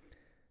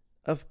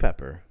of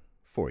Pepper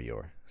for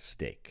Your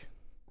Steak.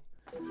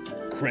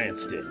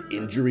 Cranston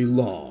Injury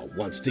Law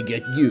wants to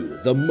get you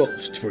the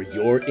most for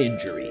your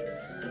injury.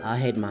 I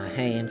had my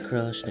hand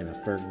crushed in a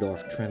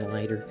Bergdorf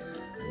Trentalator,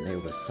 and there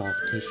was soft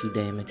tissue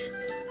damage,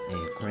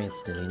 and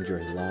Cranston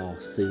Injury Law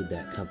sued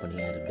that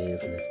company out of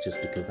business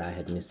just because I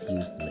had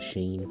misused the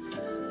machine,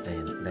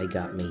 and they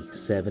got me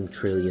 $7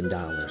 trillion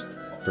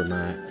for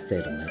my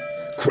settlement.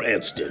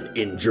 Cranston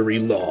Injury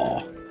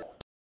Law.